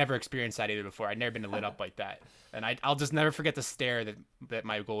 I had never experienced that either before. I'd never been lit up like that. And I'll just never forget the stare that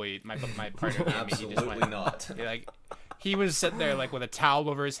my goalie, my partner gave me. He just Absolutely went, not. yeah, like he was sitting there like with a towel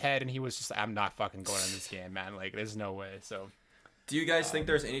over his head, and he was just like, "I'm not fucking going on this game, man. Like, there's no way." So Do you guys think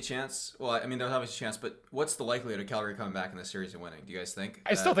there's any chance? Well, I mean, there's obviously a chance, but what's the likelihood of Calgary coming back in this series and winning? Do you guys think?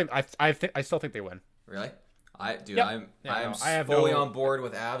 I still think I still think they win. Really? Yep. I'm Yeah, no, I have fully no- on board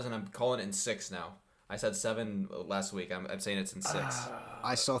with Avs, and I'm calling it in 6 now. I said 7 last week. I'm saying it's in 6.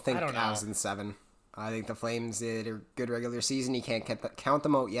 I still think I don't know. Avs in 7. I think the Flames did a good regular season. You can't count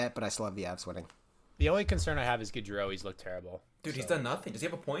them out yet, but I still have the Avs winning. The only concern I have is Gaudreau. He's looked terrible. Dude, he's done nothing. Does he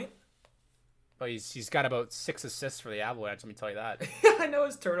have a point? But he's got about 6 assists for the Avalanche. Let me tell you that. I know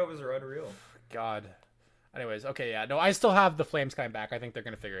his turnovers are unreal. God. Anyways, okay, yeah, no, I still have the Flames coming back. I think they're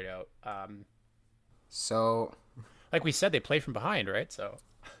gonna figure it out. So Like we said, they play from behind, right? So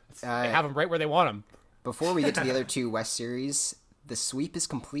they uh, have them right where they want them. before we get to the other 2 West series, the sweep is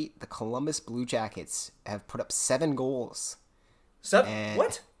complete. The Columbus Blue Jackets have put up 7 goals. 7?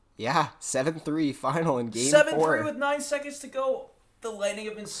 What? Yeah, 7-3 final in game 7-3 4. with 9 seconds to go. The Lightning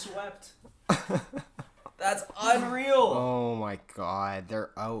have been swept. That's unreal. Oh my god,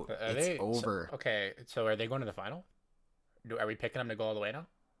 they're out. Are It's they over. So, okay, so are they going to the final? Are we picking them to go all the way now?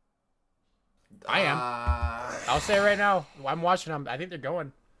 I am. I'll say it right now. I'm watching them. I think they're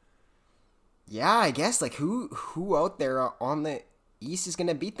going. Yeah, I guess like who out there on the East is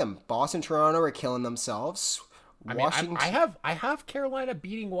gonna beat them? Boston, Toronto are killing themselves. I mean, Washington, I have Carolina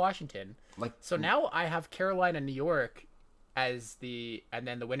beating Washington. like So now I have Carolina, New York as and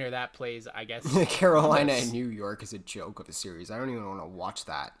then the winner of that plays, I guess. Carolina and New York is a joke of a series. I don't even want to watch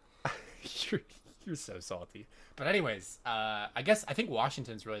that. You're so salty. But anyways, I think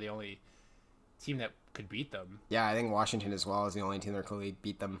Washington's really the only team that could beat them. Yeah, I think Washington as well is the only team that could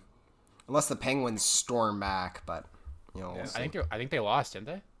beat them, unless the Penguins storm back. But we'll I see. think they lost, didn't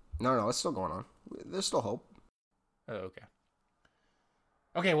they? No, it's still going on. There's still hope. Oh, okay.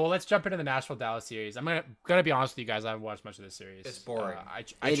 Okay, well, let's jump into the Nashville Dallas series. I'm gonna be honest with you guys. I haven't watched much of this series. It's boring. I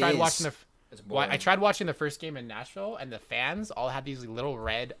It tried is. watching It's Well, boring. I tried watching the first game in Nashville, and the fans all had these little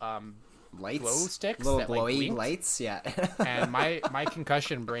red Lights, glow sticks little that, like, glowy blinked. lights. Yeah. and my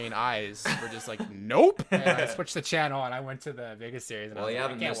concussion brain eyes were just like, nope. And I switched the channel and I went to the Vegas series. And I Well, was you like,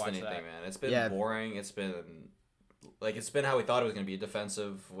 haven't I can't missed watch anything, that. man. It's been Yeah. boring. It's been how we thought it was going to be,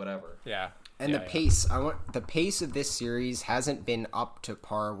 defensive, whatever. Yeah. And Yeah, the yeah. pace, the pace of this series hasn't been up to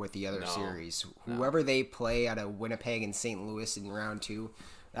par with the other No. series. Whoever they play out of Winnipeg and St. Louis in round 2,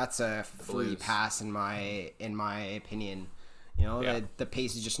 that's a free Blues. pass in my opinion. You know, Yeah. the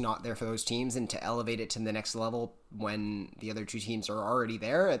pace is just not there for those teams, and to elevate it to the next level when the other two teams are already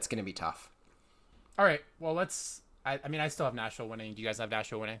there, it's going to be tough. All right. Well, I mean, I still have Nashville winning. Do you guys have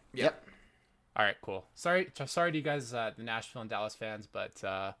Nashville winning? Yep. All right, cool. Sorry to you guys, the Nashville and Dallas fans, but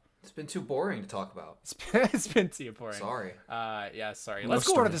It's been too boring to talk about. it's been too boring. Sorry. Yeah, sorry. No Let's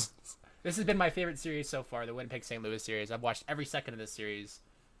go over stories. this. This has been my favorite series so far, the Winnipeg St. Louis series. I've watched every second of this series,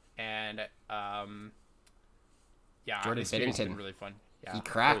 and yeah, Jordan this series has been Binnington. really fun. Yeah, He holy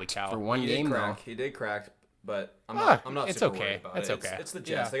cracked cow. for one He game, did though. crack. He did crack, but I'm Ah, not it's super okay. worried about It's it. okay. It's the Jets.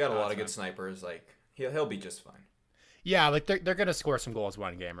 Yeah, They got a no, lot it's of good fine. snipers. Like he'll be just fine. Yeah, like they're gonna score some goals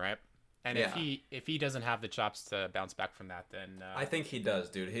one game, right? And Yeah. if he doesn't have the chops to bounce back from that, then I think he does,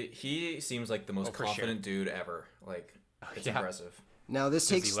 dude. He seems like the most Oh, for confident dude ever. Like it's yeah. impressive. Now, this does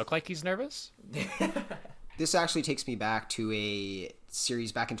takes he look like he's nervous? This actually takes me back to a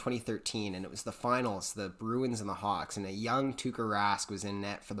series back in 2013, and it was the finals, the Bruins and the Hawks, and a young Tuukka Rask was in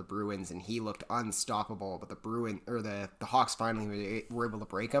net for the Bruins, and he looked unstoppable. But the Hawks finally were able to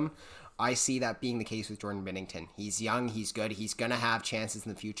break him. I see that being the case with Jordan Binnington. He's young, he's good, he's gonna have chances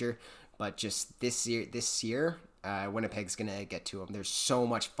in the future, but just this year, Winnipeg's gonna get to him. There's so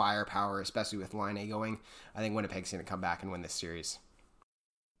much firepower, especially with Line A going. I think Winnipeg's gonna come back and win this series.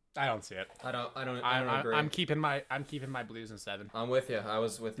 I don't see it. I don't I'm agree. I'm keeping my Blues in 7, I'm with you. I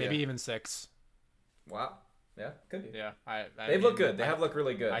was with maybe you. even 6. Wow. Yeah, could be. Yeah, They look good. They have looked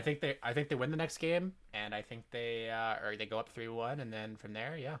really good. I think they win the next game, and I think they go up 3-1, and then from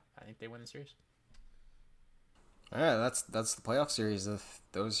there, yeah, I think they win the series. All right, that's the playoff series.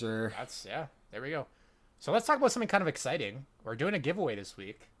 Those are There we go. So let's talk about something kind of exciting. We're doing a giveaway this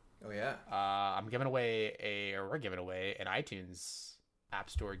week. Oh yeah. We're giving away an iTunes App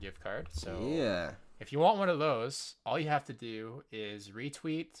Store gift card. So yeah. if you want one of those, all you have to do is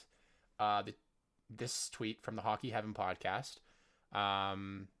retweet this tweet from the Hockey Heaven podcast.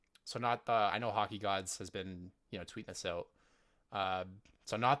 So not the, I know Hockey Gods has been, tweeting us out.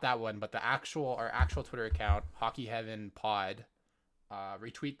 So not that one, but our actual Twitter account, Hockey Heaven Pod.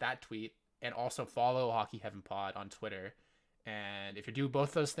 Retweet that tweet and also follow Hockey Heaven Pod on Twitter. And if you do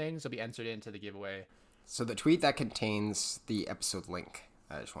both those things, you'll be entered into the giveaway. So the tweet that contains the episode link.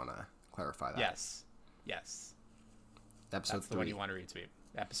 I just want to clarify that. Yes. Episode That's the one 3. you want to retweet.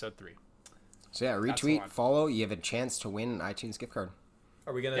 Episode 3. So yeah, the retweet, one. follow. You have a chance to win an iTunes gift card.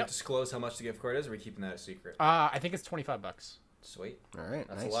 Are we gonna Yep. disclose how much the gift card is? Or are we keeping that a secret? I think it's $25. Sweet. All right,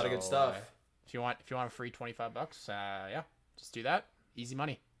 That's nice. a lot of good So, stuff. If you want a free $25, yeah, just do that. Easy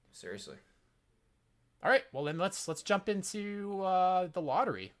money. Seriously. All right, well then let's jump into the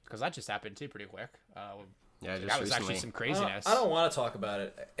lottery because that just happened too pretty quick. Yeah, just that was recently. actually some craziness. I don't want to talk about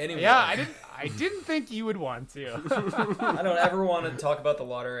it anymore. Yeah, I didn't think you would want to. I don't ever want to talk about the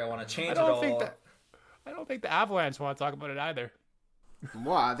lottery. I want to change I it don't all. think the Avalanche want to talk about it either.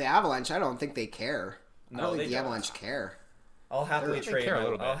 Well, the Avalanche, I don't think they care. I No, don't they think the don't. Avalanche care. I'll happily They trade. care a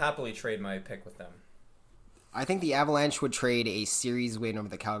little bit. I'll happily trade my pick with them. I think the Avalanche would trade a series win over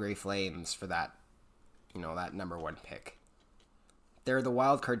the Calgary Flames for that, that number 1 pick. They're the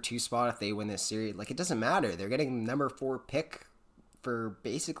wild card 2 spot if they win this series. Like, it doesn't matter. They're getting number 4 pick for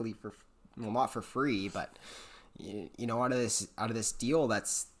basically not for free, but out of this deal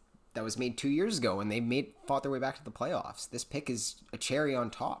that was made 2 years ago, and they fought their way back to the playoffs. This pick is a cherry on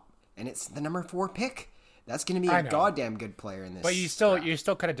top, and it's the number 4 pick. That's going to be I a know. goddamn good player in this. But you're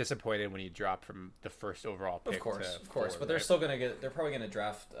still kind of disappointed when you drop from the first overall pick. Of course. forward, But they're right? still gonna get. They're probably gonna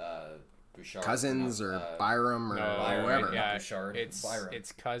draft Bouchard. Cousins not, or Byram or No, whoever. Yeah, Bouchard, Byram.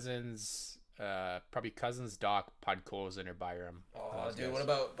 it's Cousins, probably Cousins, Doc, Podkolzin, or Byram. Oh, Those dude, guys.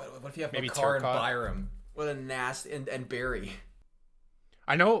 what if you have Maybe Makar and Turcotte? Byram? What a nasty and Barry.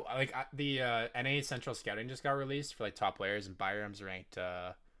 I know, like the NA Central Scouting just got released for like top players, and Byram's ranked.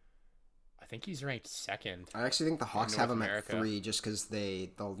 I think he's ranked 2nd. I actually think the Hawks North have him America. at 3 just because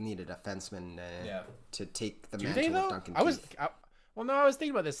they'll need a defenseman to take the Do mantle they of though? Duncan I was. Keith. Well, no, I was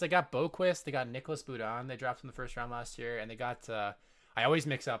thinking about this. They got Boquist, they got Nicholas Boudin. They drafted in the first round last year, and they got. I always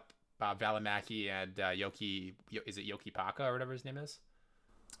mix up Valimaki and Yoki. Is it Yoki Paka or whatever his name is?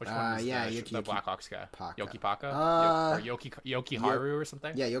 Which one is yeah, the Yuki Blackhawks guy? Paka. Yoki Paka? Uh, Or Yoki Haru or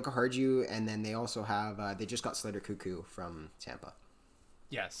something? Yeah, Yoko Harju, and then they also have they just got Slater Cuckoo from Tampa.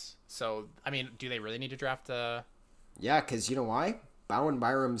 Yes. So, I mean, do they really need to draft Yeah, because you know why? Bowen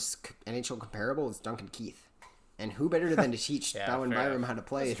Byram's NHL comparable is Duncan Keith. And who better than to teach Yeah, Bowen fair Byram enough. how to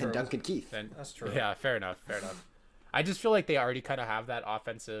play That's than true. Duncan Keith? then That's true. Yeah, fair enough. I just feel like they already kind of have that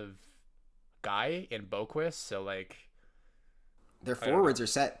offensive guy in Boquist, so like Their don't know. forwards are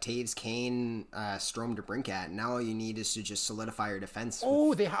set. Taves, Kane, Strome, DeBrincat. Now all you need is to just solidify your defense.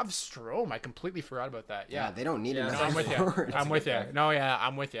 oh, they have Strome. I completely forgot about that. yeah, Yeah. they don't need Yeah, another No, I'm with you. forward. I'm a with good you. pick. No, yeah,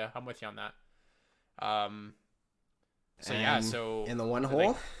 I'm with you. I'm with you on that. So yeah, And so in the one I hole,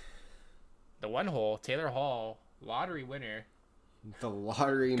 think the one hole, Taylor Hall, lottery winner. the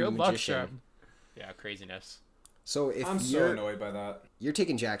lottery Good luck, magician. Sharp. Yeah, craziness. So if I'm so you're annoyed by that. you're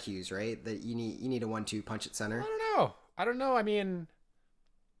taking Jack Hughes, right? That you need a 1-2 punch at center. I don't know. I mean,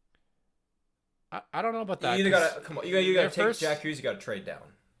 I don't know about that. You either 'cause gotta come on. You gotta their take first- Jack Hughes. You gotta trade down.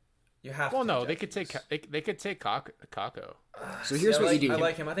 You have. Well, to no, take they Jack could take Hughes. they could take Kako. So here's I what like, you do. I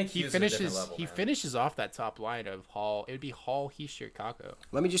like him. I think He Hughes is a different finishes level, he man. finishes off that top line of Hall. It would be Hall, Heischer, Kako.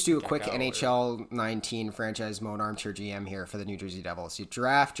 Let me just do a quick Kakao or- NHL 19 franchise mode armchair GM here for the New Jersey Devils. You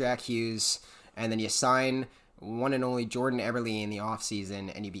draft Jack Hughes, and then you sign one and only Jordan Eberle in the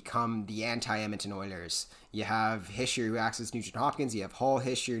offseason, and you become the anti-Edmonton Oilers. You have Hischier, who acts as Nugent Hopkins. You have Hall,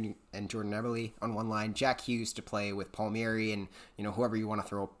 Hischier, and Jordan Eberle on one line. Jack Hughes to play with Palmieri and whoever you want to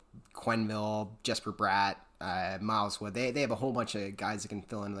throw. Quenville, Jesper Bratt, Miles Wood. They have a whole bunch of guys that can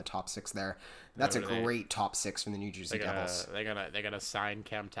fill in the top six there. That's a What are they- great top six from the New Jersey Devils. They're gonna sign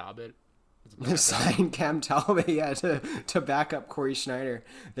Cam Talbot. Sign Cam Talbot, yeah, to back up Corey Schneider.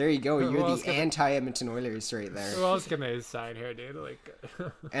 There you go. Who You're else the gonna- anti-Edmonton Oilers right Who there. else can they sign here, dude? Like,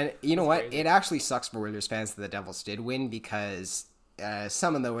 And you know what? crazy. It actually sucks for Oilers fans that the Devils did win because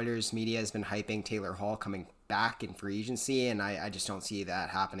some of the Oilers media has been hyping Taylor Hall coming back in free agency, and I just don't see that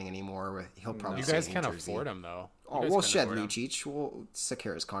happening anymore. He'll probably you stay guys in can't New Jersey. afford him though. You Oh, guys we'll can't shed afford him. Lucic.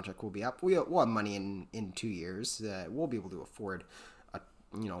 Sakara's contract will be up. We'll have money in 2 years. We'll be able to afford,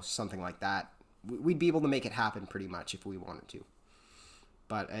 something like that. We'd be able to make it happen pretty much if we wanted to.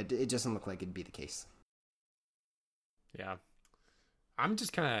 But it doesn't look like it'd be the case. Yeah, I'm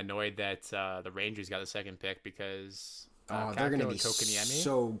just kind of annoyed that the Rangers got the second pick because They're going to Kakko be and Kokoniemi.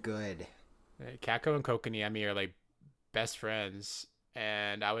 so good. Kakko and Kokoniemi are like best friends,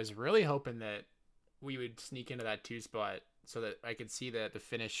 and I was really hoping that we would sneak into that 2 spot so that I could see the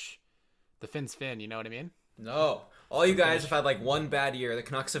Finns fin. You know what I mean? No, all you guys have had like one bad year. The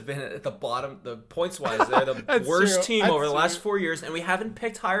Canucks have been at the bottom, the points wise. They're the That's worst true. team That's over the last true. 4 years, and we haven't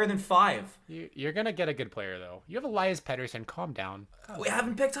picked higher than 5. You're gonna get a good player though. You have Elias Pettersson. Calm down. We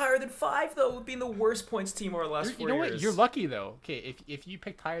haven't picked higher than 5 though. We've been the worst points team over the last 4 You know years. what? You're lucky though. Okay, if you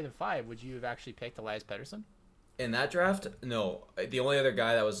picked higher than 5, would you have actually picked Elias Pettersson? In that draft, no. The only other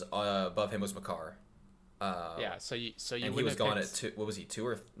guy that was above him was Makar. Yeah. So you and he wouldn't was have gone picked- at 2. What was he? 2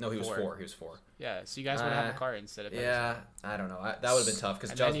 or no? He was 4. 4. He was 4. Yeah. So you guys would have a car instead of Pettersson. Yeah, I don't know. That would have been tough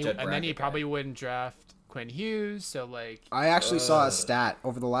because And then you probably wouldn't draft Quinn Hughes. So like, I actually saw a stat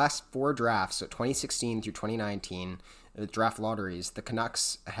over the last 4 drafts, so 2016 through 2019, the draft lotteries, the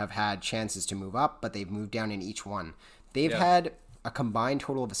Canucks have had chances to move up, but they've moved down in each one. They've had a combined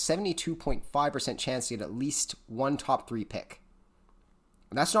total of a 72.5% chance to get at least one top 3 pick.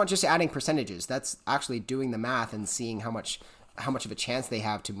 That's not just adding percentages. That's actually doing the math and seeing how much of a chance they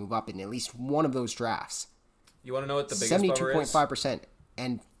have to move up in at least one of those drafts. You want to know what the biggest bummer is? 72.5%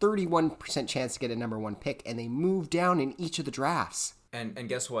 and 31% chance to get a number 1 pick, and they move down in each of the drafts. And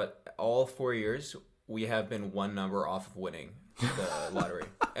guess what? All 4 years, we have been one number off of winning the lottery.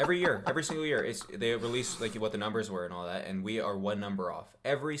 Every year, every single year. They release like what the numbers were and all that, and we are one number off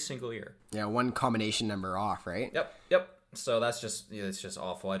every single year. Yeah, one combination number off, right? Yep. So that's just it's just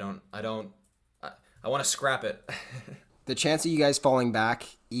awful. I want to scrap it. The chance of you guys falling back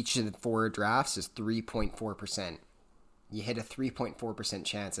each of the 4 drafts is 3.4%. You hit a 3.4%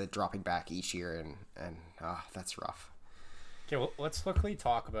 chance at dropping back each year, and that's rough. okay, well, let's quickly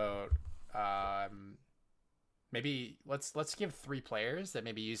talk about maybe let's give 3 players that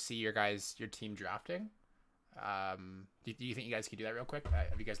maybe you see your team drafting. Do you think you guys could do that real quick?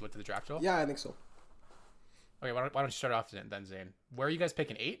 Have you guys looked at the draft at all? Yeah, I think so. Okay, why don't you start off then, Zane? Where are you guys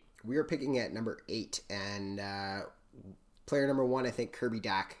picking 8? We are picking at number 8, and player number 1, I think Kirby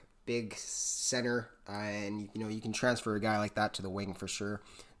Dack, big center, and you can transfer a guy like that to the wing for sure.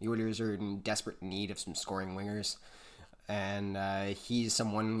 The Oilers are in desperate need of some scoring wingers, and he's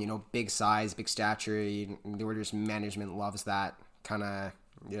someone big size, big stature. The Oilers management loves that kind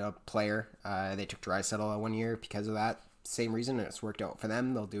of player. They took Draisaitl one year because of that. same reason, and it's worked out for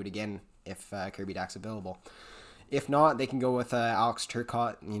them. They'll do it again if Kirby Dach's available. If not, they can go with Alex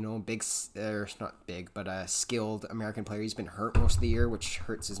Turcotte, not big, but a skilled American player. He's been hurt most of the year, which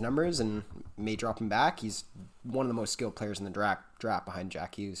hurts his numbers and may drop him back. He's one of the most skilled players in the draft behind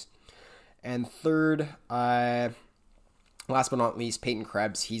Jack Hughes. And third, last but not least, Peyton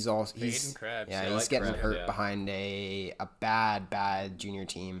Krebs. He's Krebs, yeah, I he's like getting Krebs, hurt yeah. behind a bad junior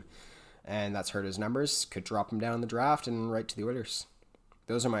team, and that's hurt his numbers. Could drop him down in the draft and right to the Oilers.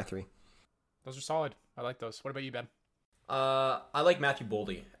 Those are my three. Those are solid. I like those. What about you, Ben? I like Matthew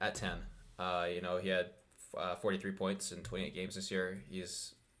Boldy at 10. He had 43 points in 28 games this year.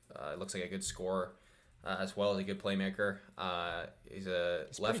 He's looks like a good scorer, as well as a good playmaker. He's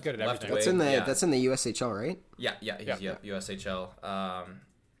pretty good at left everything. wing. That's in the USHL, right? Yeah, he's USHL.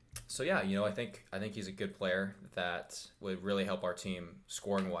 So yeah, I think he's a good player that would really help our team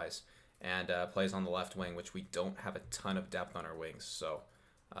scoring wise, and plays on the left wing, which we don't have a ton of depth on our wings. So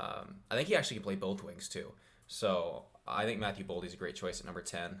I think he actually can play both wings too. So I think Matthew Boldy's a great choice at number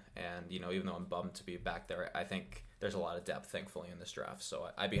 10. And even though I'm bummed to be back there, I think there's a lot of depth, thankfully, in this draft. So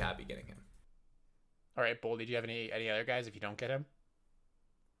I'd be happy getting him. All right, Boldy, do you have any other guys if you don't get him?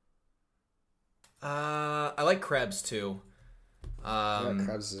 I like Krebs too.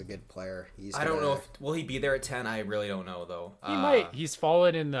 Krebs is a good player. I don't know will he be there at 10. I really don't know though. He might. He's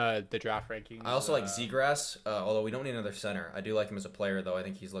fallen in the draft rankings. I also like Zegras, although we don't need another center. I do like him as a player though. I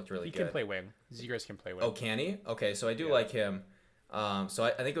think he's looked really He good. can play wing. Zegras can play wing. Oh, can he? Okay, so I do like him. So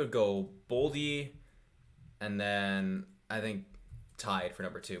I think it would go Boldy, and then I think tied for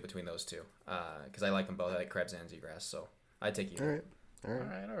number 2 between those two. Because I like them both. I like Krebs and Zegras, so I'd take either. All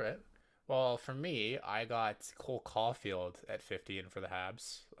right. All right. Well, for me, I got Cole Caulfield at 15 for the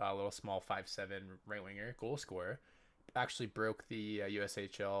Habs. A little small 5'7" right winger, goal scorer. Actually broke the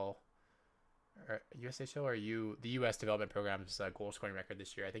USHL or the U.S. Development Program's goal scoring record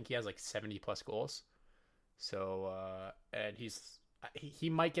this year. I think he has like 70 plus goals. So and he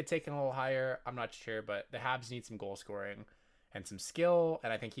might get taken a little higher. I'm not sure, but the Habs need some goal scoring and some skill,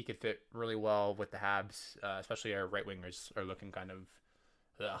 and I think he could fit really well with the Habs, especially our right wingers are looking kind of.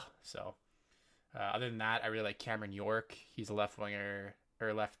 So other than that, I really like Cameron York. He's a left winger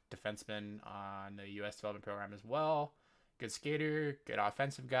or left defenseman on the U.S. development program as well. Good skater, good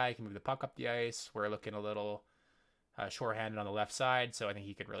offensive guy. He can move the puck up the ice. We're looking a little shorthanded on the left side, so I think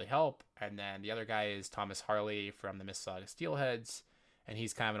he could really help. And then the other guy is Thomas Harley from the Mississauga Steelheads, and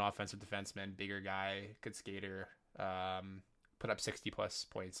he's kind of an offensive defenseman, bigger guy, good skater. Put up 60 plus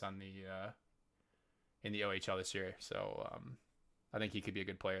points on in the OHL this year, so I think he could be a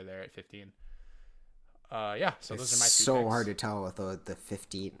good player there at 15. So those are my 3 so picks. hard to tell with the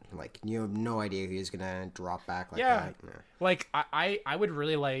 15. Like, you have no idea who's gonna drop back like Yeah. that. No. Like I would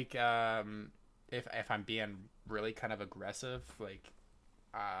really like if I'm being really kind of aggressive, like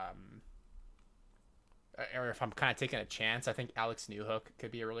or if I'm kind of taking a chance, I think Alex Newhook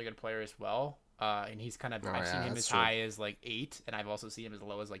could be a really good player as well. And he's kind of I've seen him as high as like 8, and I've also seen him as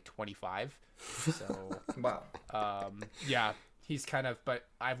low as like 25. So Wow. He's kind of, but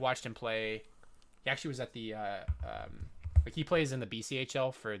I've watched him play. He actually was at the like he plays in the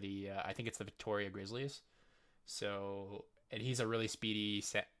BCHL for the I think it's the Victoria Grizzlies. So, and he's a really speedy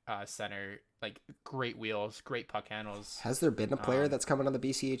center, like great wheels, great puck handles. Has there been a player that's coming on the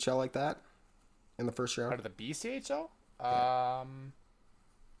BCHL like that in the first round? Out of the BCHL?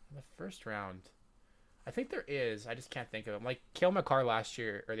 In the first round. I think there is. I just can't think of him. Like Cale McCarr last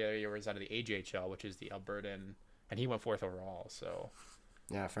year or the other year was out of the AJHL, which is the Albertan, and he went 4th overall. So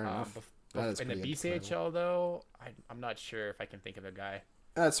Yeah, fair enough. That is in the pretty good BCHL though, I'm not sure if I can think of a guy.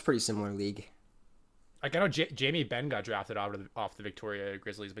 That's a pretty similar league. Like I know Jamie Benn got drafted off the Victoria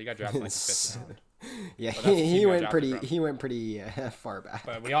Grizzlies, but he got drafted in like the 5th round. Yeah, Well, that's the he team went got pretty. drafted from. He went pretty far back.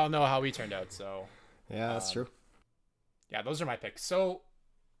 But we all know how he turned out. So Yeah, that's true. yeah, those are my picks. So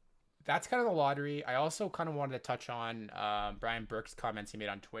that's kind of the lottery. I also kind of wanted to touch on Brian Burke's comments he made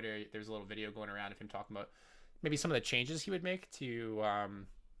on Twitter. There's a little video going around of him talking about maybe some of the changes he would make to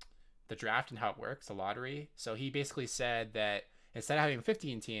the draft and how it works, the lottery. So he basically said that instead of having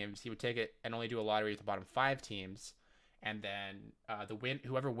 15 teams, he would take it and only do a lottery with the bottom 5 teams. And then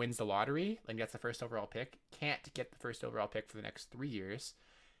whoever wins the lottery and gets the first overall pick can't get the first overall pick for the next 3 years.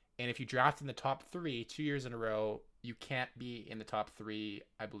 And if you draft in the top 3 2 years in a row, you can't be in the top 3,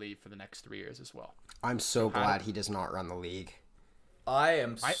 I believe, for the next 3 years as well. I'm so glad he does not run the league. I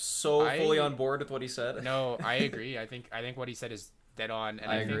am fully on board with what he said. No, I agree. I think what he said is dead on.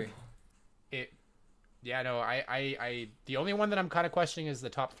 And I agree. I the only one that I'm kind of questioning is the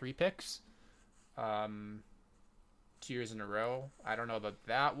top 3 picks. 2 years in a row. I don't know about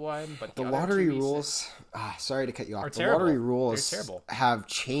that one, but The other lottery 2 rules. Sorry to cut you are off. The terrible. lottery They're rules terrible. have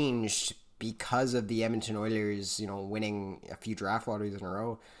changed because of the Edmonton Oilers, winning a few draft lotteries in a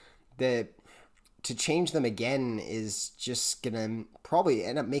row. To change them again is just gonna probably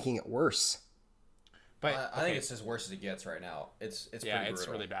end up making it worse. But I think it's as worse as it gets right now. It's yeah, pretty it's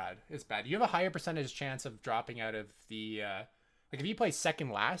brutal. really bad. It's bad. You have a higher percentage chance of dropping out of the like if you play second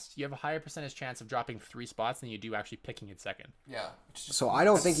last, you have a higher percentage chance of dropping 3 spots than you do actually picking in second. Yeah. It's just, So I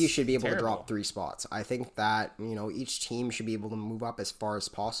don't think you should be able to terrible. drop 3 spots. I think that, each team should be able to move up as far as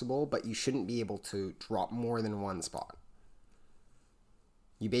possible, but you shouldn't be able to drop more than 1 spot.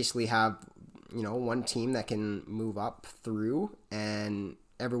 You basically have, one team that can move up through and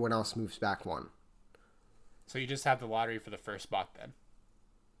everyone else moves back 1. So you just have the lottery for the first spot then.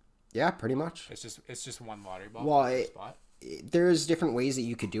 Yeah, pretty much. It's just one lottery ball Well, for the first spot. There's different ways that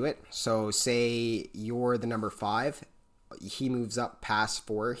you could do it. So say you're the number 5, he moves up past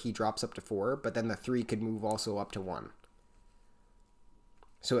 4, he drops up to 4, but then the 3 could move also up to 1.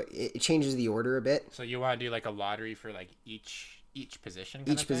 So it changes the order a bit. So you want to do like a lottery for like each position?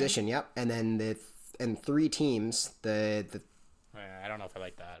 Each position, yep. And then and 3 teams, the I don't know if I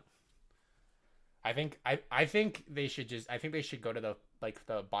like that. I think they should go to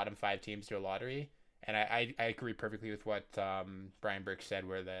the bottom 5 teams to a lottery, and I agree perfectly with what Brian Burke said,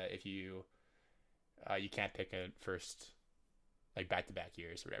 where if you can't pick a first like back-to-back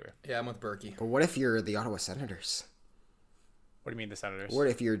years or whatever. yeah, I'm with Berkey. But what if you're the Ottawa Senators? What do you mean the Senators? What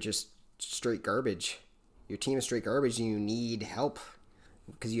if you're just straight garbage? Your team is straight garbage and you need help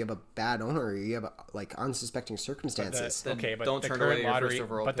because you have a bad owner or you have unsuspecting circumstances. Then Okay, but don't the turn current away your lottery, first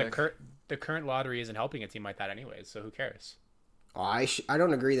overall but pick. the current lottery isn't helping a team like that anyways. So who cares? I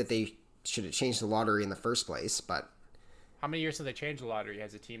don't agree that they should have changed the lottery in the first place, but How many years have they changed the lottery?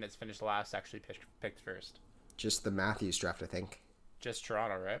 Has a team that's finished last actually picked first? just the Matthews draft, I think. Just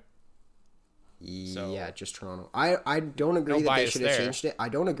Toronto, right? Yeah, just Toronto. I don't agree No that they bias should have there. changed it. I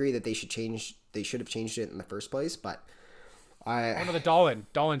don't agree that they should have changed it in the first place, but Oh no, the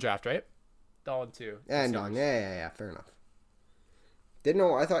Dolan draft, right? Dolan too. and on, yeah, fair enough. Didn't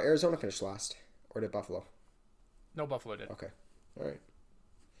know. I thought Arizona finished last, or did Buffalo? No, Buffalo did. Okay, all right.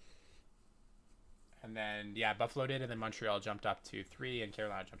 And then Buffalo did, and then Montreal jumped up to 3, and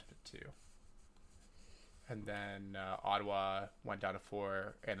Carolina jumped up to 2. And then Ottawa went down to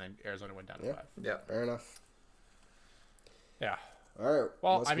 4, and then Arizona went down to 5. Yeah. Fair enough. Yeah. All right.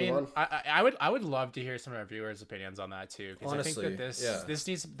 Well, let's I move mean, on. I would love to hear some of our viewers' opinions on that too, because I think Honestly,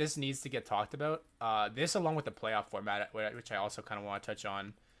 that this needs to get talked about. This along with the playoff format, which I also kind of want to touch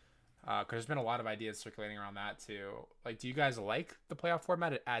on, because there's been a lot of ideas circulating around that too. Like, do you guys like the playoff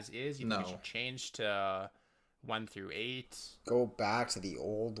format as is? You think it No. should change to 1 through 8? Go back to the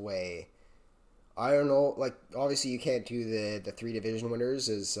old way. I don't know. Like, obviously, you can't do the 3 division winners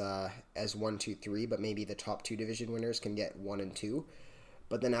as 1, 2, 3, but maybe the top 2 division winners can get 1 and 2.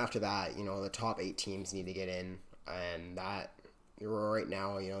 But then after that, the top 8 teams need to get in, and that right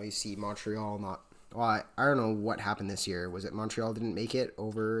now, you see Montreal not. Well, I don't know what happened this year. Was it Montreal didn't make it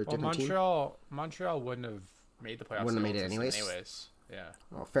over a Well, different team? Montreal wouldn't have made the playoffs. Wouldn't have made it anyways. anyways? Yeah.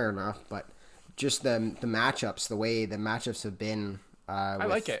 Well, fair enough, but just the matchups, the way the matchups have been. I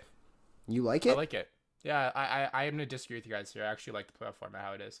like it. You like it? I like it. Yeah, I am gonna disagree with you guys here. I actually like the playoff format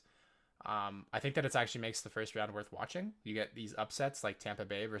how it is. I think that it actually makes the first round worth watching. You get these upsets like Tampa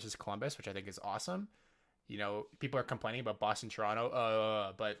Bay versus Columbus, which I think is awesome. People are complaining about Boston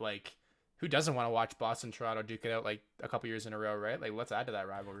Toronto, but like, who doesn't want to watch Boston Toronto duke it out like a couple years in a row, right? Like, let's add to that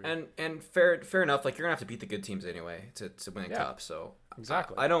rivalry. And fair enough. Like, you're gonna have to beat the good teams anyway to win a Yeah. cup. So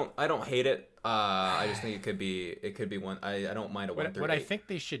Exactly. I don't hate it. I just think it could be one. I don't mind a 1 through What 8. I think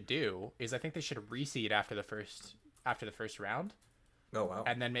they should do is I think they should reseed after the first round, Oh wow.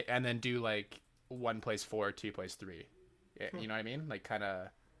 and then do like 1 plays 4, 2 plays 3. You know what I mean? Like, kind of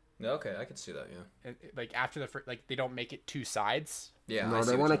Okay, I could see that. Yeah. like after the first, like they don't make it 2 sides. Yeah. No, I they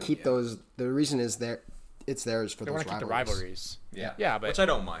see what want you to mean, keep yeah. those. The reason is it's theirs for They those want to keep the rivalries. Yeah. Yeah, but which I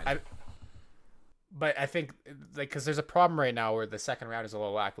don't mind. But I think, like, because there's a problem right now where the second round is a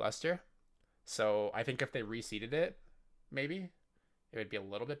little lackluster. So I think if they reseeded it, maybe it would be a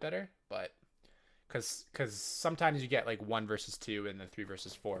little bit better. But because sometimes you get like 1 versus 2 and then 3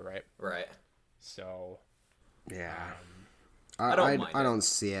 versus 4, right? Right. So Yeah. I don't mind I it. don't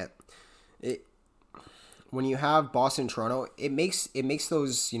see it. When you have Boston Toronto, it makes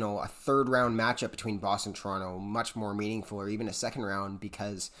those, a third round matchup between Boston Toronto much more meaningful, or even a second round,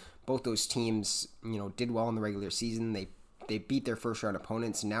 because both those teams, did well in the regular season. They beat their first round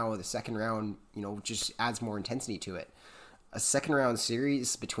opponents, and now the second round, just adds more intensity to it. A second round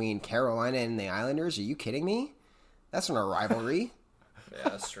series between Carolina and the Islanders, are you kidding me? That's not a rivalry. Yeah,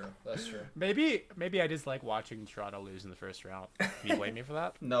 that's true. That's true. Maybe I just like watching Toronto lose in the first round. Can you blame me for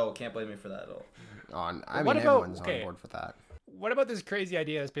that? No, can't blame me for that at all. I What mean, about- everyone's okay. on board for that. What about this crazy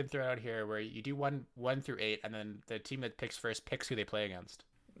idea that's been thrown out here where you do one through 8 and then the team that picks first picks who they play against?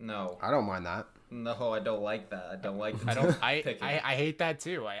 No, I don't mind that. no, I don't like that. I don't like. I don't. I picking. I hate that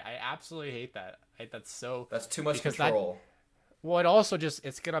too. I absolutely hate that. That's so. That's too much because control. Well, it also just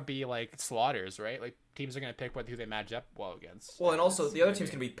it's gonna be like slaughters, right? Like teams are gonna pick who they match up well against. Well, and also the other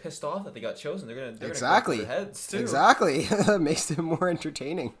team's gonna be pissed off that they got chosen. They're gonna Exactly. go for their heads too. Exactly. That makes it more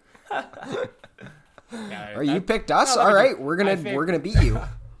entertaining. Yeah, Or you that- picked us. no, All let me right, do- we're I gonna think- beat you.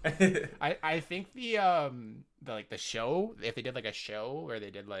 I think the like the show, if they did like a show where they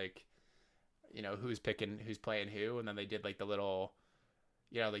did like, who's playing who, and then they did like the little,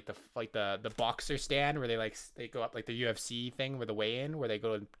 the boxer stand where they go up like the UFC thing where the weigh-in where they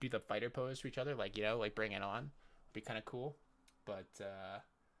go and do the fighter pose to each other, like bring it on, be kind of cool. But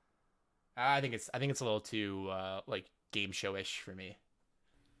I think it's a little too like game show-ish for me.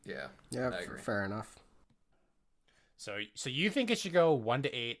 Yeah. Yeah, I agree. fair enough. So you think it should go 1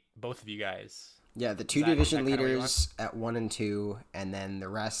 to 8, both of you guys? Yeah, the two Is that division kinda what you leaders at 1 and 2, and then the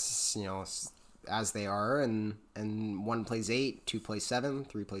rest, as they are, and one plays 8, 2 plays 7,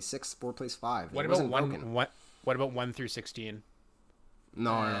 3 plays 6, 4 plays 5. What It about wasn't broken. What about 1 through 16?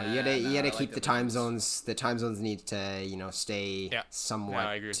 No, you gotta I like keep the the time divisions. zones. The time zones need to stay Yeah. somewhat No,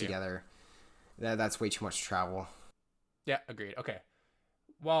 I agree with you. together. That's way too much travel. Yeah, agreed. Okay.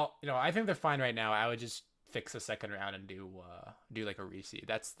 Well, I think they're fine right now. I would just fix the second round and do like a reseed.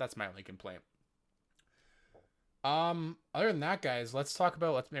 That's my only complaint. Other than that, guys, let's talk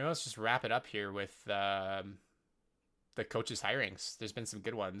about let's just wrap it up here with the coaches' hirings. There's been some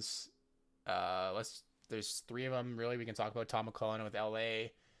good ones. There's 3 of them really we can talk about. Tom McClellan with LA,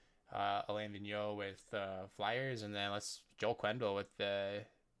 Alain Vigneault with Flyers, and then Joel Quenneville with the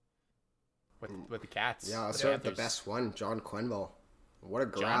Cats. Yeah, let's the start with the Panthers. best one, John Quenneville. What a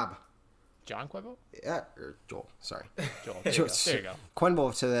grab! John Quenneville? Yeah, or Joel. Sorry, Joel. There you go. Joel- There you go.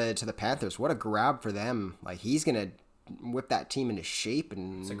 Quenneville to the Panthers. What a grab for them! Like he's gonna whip that team into shape.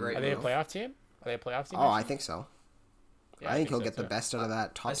 And It's a great Are they a move. playoff team? Are they a playoff team? Oh, I next year? think so. Yeah, I think he'll so, get the too. best out of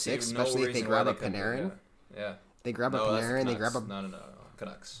that top I see 6, no especially if they reason grab why a couldn't do Panarin. that. Yeah. They grab a No, that's the Panarin. They grab Canucks. a. No,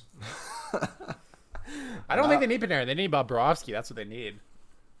 Canucks. I don't think they need Panarin. They need Bobrovsky. That's what they need.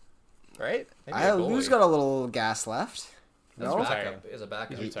 Right? They need a goalie. Lou's got a little gas left. That's No, backup. Is a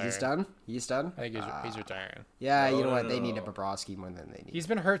backup. He's he's done. He's done. I think he's retiring. Yeah, No, you know no, what? no, They no. need a Bobrovsky more than they need. He's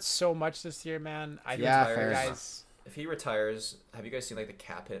been hurt so much this year, man. I think Yeah, the fair. guys. If he retires, have you guys seen like the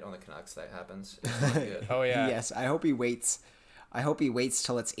cap hit on the Canucks that happens? It's not good. Oh yeah. Yes, I hope he waits. I hope he waits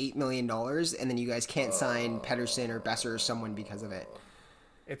till it's $8 million, and then you guys can't sign Pedersen or Besser or someone because of it.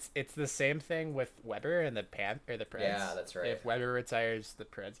 It's the same thing with Weber and the Preds. Yeah, that's right. If Weber retires, the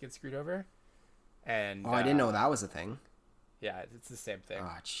Preds get screwed over. And Oh, I didn't know that was a thing. Yeah, it's the same thing.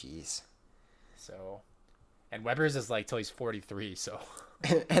 Oh, jeez. So, and Weber's is like till he's 43. So.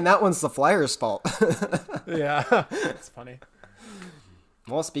 And that one's the Flyers' fault. Yeah, it's funny.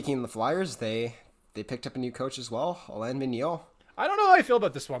 Well, speaking of the Flyers, they picked up a new coach as well, Alain Vigneault. I don't know how I feel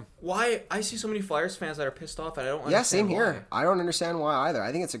about this one. Why? I see so many Flyers fans that are pissed off, and I don't understand Yeah, same why. here. I don't understand why either.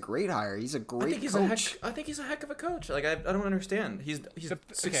 I think it's a great hire. He's a I great think he's coach. I think he's a heck of a coach. Like I don't understand. He's Okay.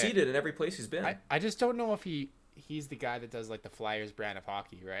 succeeded in every place he's been. I just don't know if he's the guy that does like the Flyers brand of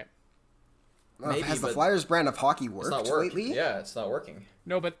hockey, right? Maybe, Has the but Flyers brand of hockey it's worked not working. lately? Yeah, it's not working.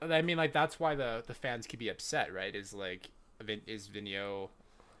 No, but I mean, like that's why the fans could be upset, right? Is like, is Vigneault?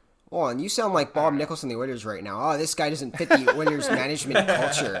 Oh, and you sound like Bob Nicholson, the Oilers, right now. Oh, this guy doesn't fit the Oilers management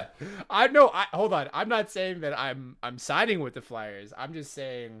culture. Hold on. I'm not saying that I'm siding with the Flyers. I'm just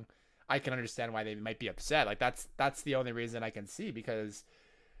saying I can understand why they might be upset. Like that's the only reason I can see because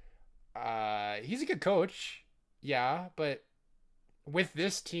he's a good coach, yeah, but with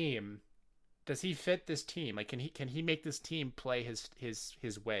this team, does he fit this team? Like, can he make this team play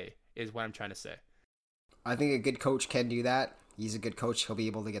his way? Is what I'm trying to say. I think a good coach can do that. He's a good coach. He'll be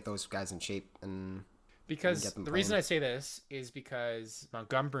able to get those guys in shape and Because get them the reason playing. I say this is because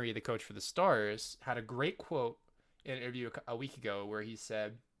Montgomery, the coach for the Stars, had a great quote in an interview a week ago where he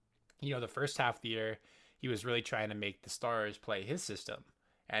said, the first half of the year, he was really trying to make the Stars play his system,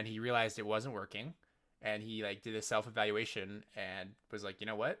 and he realized it wasn't working, and he did a self-evaluation and was like, you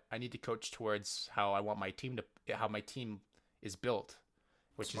know what, I need to coach towards how I want my team how my team is built,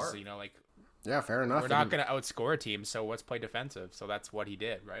 which Smart. is yeah, fair enough. we're not And going to outscore a team, so let's play defensive. So that's what he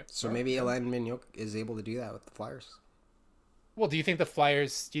did, right? so maybe Alain Vigneault is able to do that with the Flyers. Well, do you think the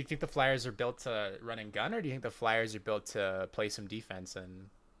Flyers are built to run and gun, or do you think the Flyers are built to play some defense and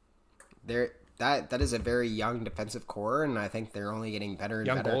They're that is a very young defensive core, and I think they're only getting better and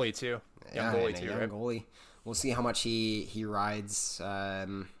Young better. goalie too. Young Yeah, goalie and a too, young right? goalie. We'll see how much he rides.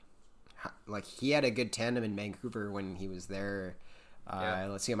 Like he had a good tandem in Vancouver when he was there. Yeah.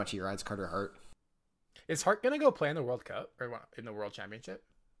 Let's see how much he rides Carter Hart. Is Hart gonna go play in the World Cup or in the World Championship?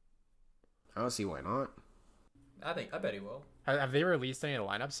 I don't see why not. I bet he will. Have they released any of the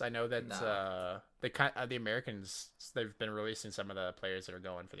lineups? I know that No. the Americans, they've been releasing some of the players that are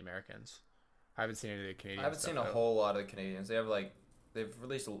going for the Americans. I haven't seen any of the Canadians. I haven't seen a whole lot of the Canadians. They've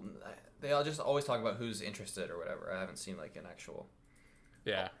released. They all just always talk about who's interested or whatever. I haven't seen like an actual.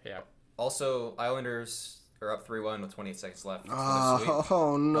 Yeah. Also, Islanders are up 3-1 with 28 seconds left. It's another sweep.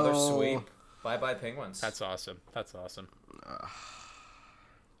 Oh no! Another sweep. Bye Penguins. That's awesome.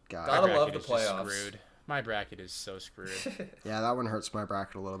 God. Gotta My love bracket the is just playoffs. Screwed. My bracket is so screwed. Yeah, that one hurts my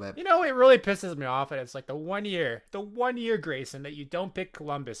bracket a little bit. You know, it really pisses me off, and it's like the 1 year, Grayson, that you don't pick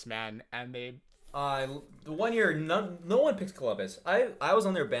Columbus, man, and they. The 1 year, no one picked Columbus. I was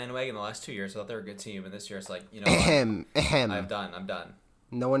on their bandwagon the last 2 years. I thought they were a good team, and this year it's like, you know what? Ahem. I'm done.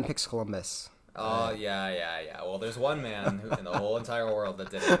 No one picks Columbus. Oh yeah. Well, there's one man in the whole entire world that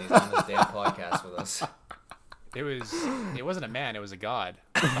did it. And he's on this damn podcast with us. It wasn't a man, it was a god.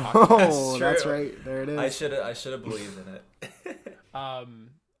 Oh, true. that's right. There it is. I should have believed in it.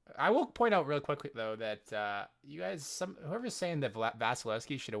 I will point out real quickly though that you guys, whoever's saying that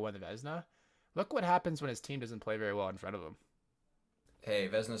Vasilevsky should have won the Vezina, look what happens when his team doesn't play very well in front of him. Hey,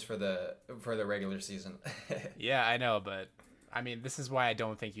 Vesna's for the regular season. Yeah, I know, but I mean, this is why I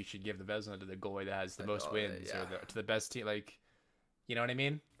don't think you should give the Vezina to the goalie that has the most wins yeah. or to the best team. Like, you know what I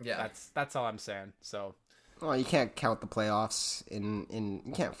mean? Yeah. That's all I'm saying. So. Well, you can't count the playoffs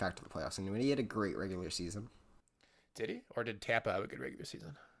you can't factor the playoffs into it. He had a great regular season. Did he? Or did Tampa have a good regular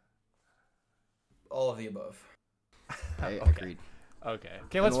season? All of the above. I Okay. agreed. Okay,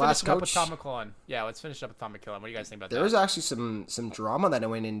 let's the finish last it up with coach- Tom McClellan. Yeah, let's finish up with Tom McClellan. What do you guys think about There that? was actually some drama that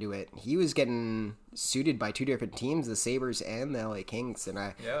went into it. He was getting suited by two different teams, the Sabres and the LA Kings, and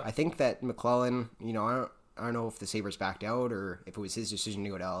I think that McClellan, you know, I don't know if the Sabres backed out or if it was his decision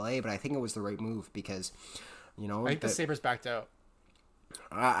to go to LA, but I think it was the right move because, you know, I think the Sabres backed out.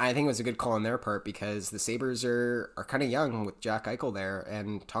 I think it was a good call on their part because the Sabres are kind of young with Jack Eichel there,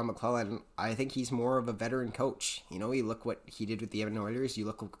 and Tom McClellan, I think he's more of a veteran coach. You know, you look what he did with the Edmonton Oilers, you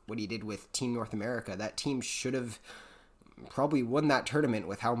look what he did with Team North America. That team should have probably won that tournament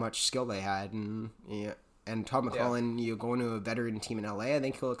with how much skill they had, and Tom McClellan, you go into a veteran team in LA, I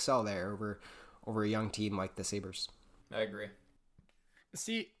think he'll excel there over a young team like the Sabres. I agree.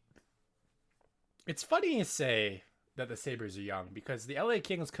 See, it's funny you say that the Sabres are young because the LA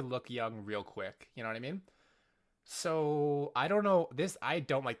Kings could look young real quick. You know what I mean? So I don't know this. I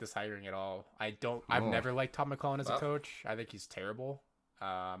don't like this hiring at all. I've never liked Tom McClellan as a coach. I think he's terrible.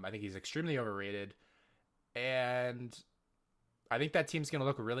 I think he's extremely overrated, and I think that team's gonna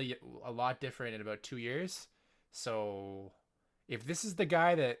look really a lot different in about 2 years. So if this is the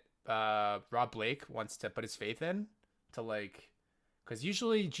guy that Rob Blake wants to put his faith in to like. Because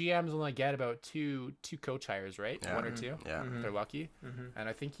usually GMs only get about two coach hires, right? Yeah. One or two. Yeah. If they're lucky. Mm-hmm. And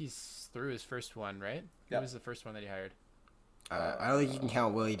I think he's through his first one, right? Yep. Who was the first one that he hired? I don't think you can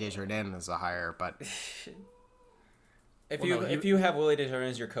count Willie Desjardins as a hire, but If you have Willie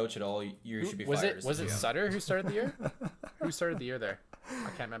Desjardins as your coach at all, you should be Was fired. it was it Sutter who started the year? Who started the year there? I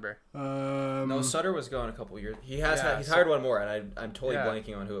can't remember. No, Sutter was gone a couple years. He's hired one more, and I'm totally Yeah.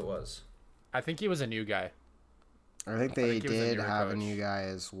 blanking on who it was. I think he was a new guy. I think they think he was a did newer have a coach. new guy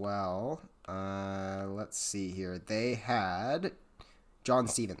as well. Let's see here. They had John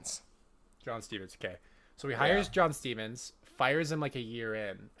Stevens. John Stevens. Okay. So he hires John Stevens, fires him like a year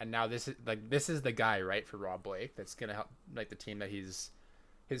in, and now this is the guy, right, for Rob Blake that's gonna help like the team that he's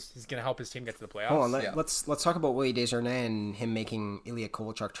gonna help his team get to the playoffs. Hold on, let's talk about Willie Desjardins and him making Ilya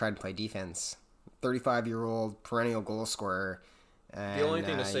Kovalchuk try and play defense. 35-year-old perennial goal scorer. The only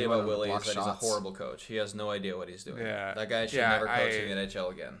thing to say about Willie is that he's a horrible coach. He has no idea what he's doing. Yeah. That guy should Yeah, never coach in the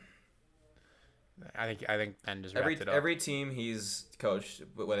NHL again. I think Ben just wrapped it up. Every team he's coached,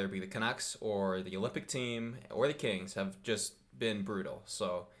 whether it be the Canucks or the Olympic team or the Kings, have just been brutal.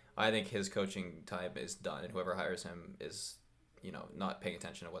 So I think his coaching time is done, and whoever hires him is, not paying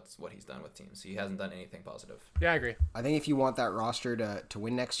attention to what he's done with teams. He hasn't done anything positive. Yeah, I agree. I think if you want that roster to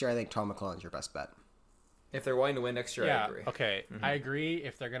win next year, I think Tom McClellan's your best bet. If they're wanting to win next year, I agree. Okay. I agree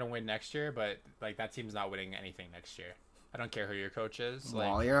if they're gonna win next year, but like that team's not winning anything next year. I don't care who your coach is. Like,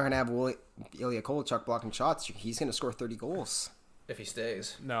 Well, you're not going to have Ilya Kovalchuk blocking shots. He's going to score 30 goals. If he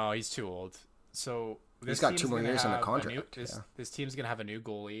stays. no, he's too old. So this He's got team's 2 more gonna years on the have a contract. new- this team's gonna have a new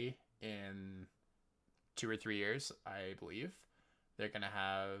goalie in 2 or 3 years, I believe. They're gonna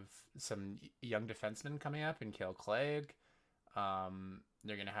have some young defensemen coming up in Kale Clegg.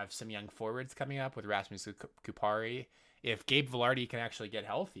 They're gonna have some young forwards coming up with Rasmus Kupari. If Gabe Velarde can actually get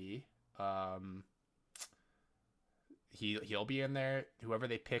healthy, he'll be in there. Whoever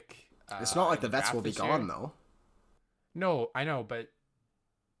they pick. It's not like in the vets draft will be this year. gone though. No, I know, but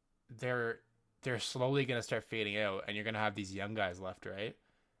they're slowly gonna start fading out, and you're gonna have these young guys left, right?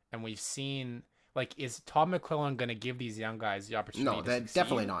 And we've seen, like, is Todd McClellan gonna give these young guys the opportunity? No, to that succeed?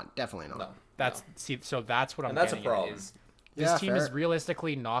 definitely not. Definitely not. No. That's so that's what I'm And that's a getting at problem. is this team is fair.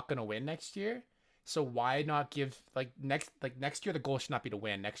 realistically not gonna win next year. So why not give next year the goal should not be to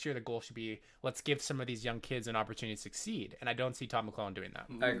win. Next year the goal should be let's give some of these young kids an opportunity to succeed. And I don't see Todd McClellan doing that.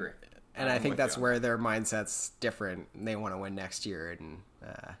 I agree. And I'm I think with that's you on where their mindset's different. They want to win next year, and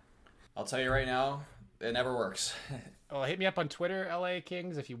I'll tell you right now, it never works. Well, hit me up on Twitter, LA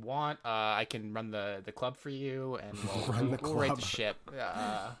Kings, if you want. I can run the club for you, and we'll rate the club. ship.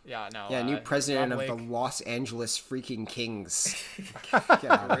 new president Rob of the Blake. Los Angeles freaking Kings,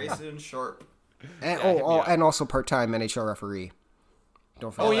 Grayson Sharp. and hit me up. and also part-time NHL referee.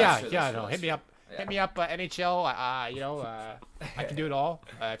 Don't forget. Oh yeah, true, yeah. that's No, true, hit me up. Yeah. Hit me up, NHL. I can do it all.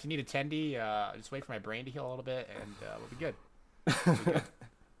 If you need a tendy, just wait for my brain to heal a little bit, and we'll be good.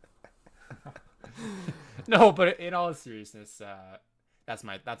 No, but in all seriousness, that's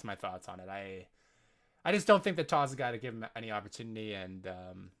my thoughts on it. I just don't think that Todd's the guy to give him any opportunity, and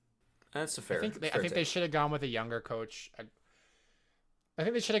That's a fair. I think fair they take. should have gone with a younger coach. I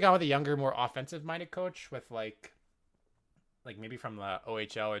think they should have gone with a younger, more offensive-minded coach with like maybe from the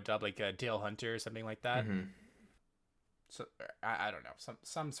OHL or Dub, like Dale Hunter or something like that. Mhm. So I don't know,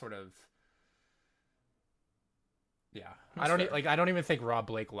 some sort of. Yeah, That's I don't fair. I don't even think Rob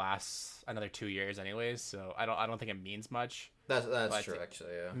Blake lasts another 2 years, anyways. So I don't think it means much. That's But true,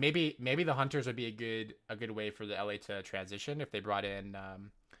 actually. Yeah. Maybe the Hunters would be a good way for the LA to transition if they brought in. I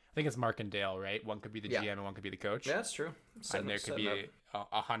think it's Mark and Dale, right? One could be the Yeah. GM and one could be the coach. Yeah, that's true. And there could be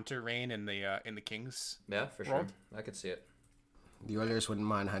a Hunter reign in the Kings. Yeah, for sure. world. I could see it. The Oilers wouldn't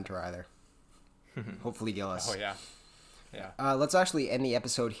mind Hunter either. Hopefully Gillis. Oh yeah. Let's actually end the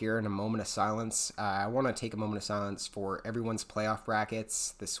episode here in a moment of silence. I want to take a moment of silence for everyone's playoff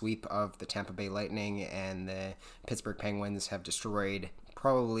brackets. The sweep of the Tampa Bay Lightning and the Pittsburgh Penguins have destroyed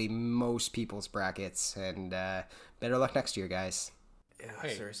probably most people's brackets. And better luck next year, guys. Yeah,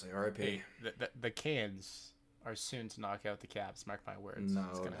 Hey, seriously. R.I.P. Hey, the Canes are soon to knock out the Caps. Mark my words. No,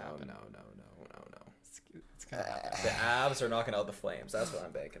 it's no, gonna happen. no. It's gonna happen. The Avs are knocking out the Flames. That's what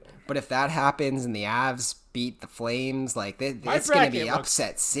I'm banking on. But if that happens and the Avs beat the Flames, like My it's going to be bracket looks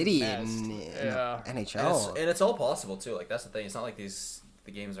upset city in messed. Yeah. NHL. And it's all possible too. Like that's the thing. It's not like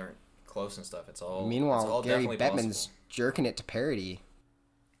the games aren't close and stuff. It's all. Meanwhile, it's all Gary definitely Bettman's possible. jerking it to parody.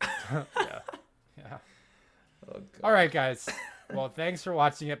 Yeah. Oh, God. All right, guys. Well, thanks for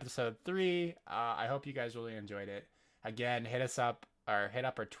watching episode 3. I hope you guys really enjoyed it. Again, hit us up or hit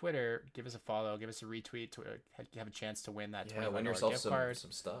up our Twitter. Give us a follow. Give us a retweet to have a chance to win that Yeah, $25 win yourself gift card.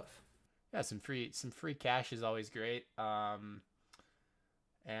 some stuff. Yeah, some free cash is always great.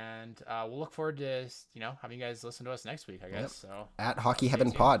 And we'll look forward to having you guys listen to us next week, I guess. So At Hockey Heaven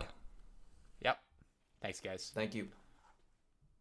tuned. Pod. yep. Thanks, guys. Thank you.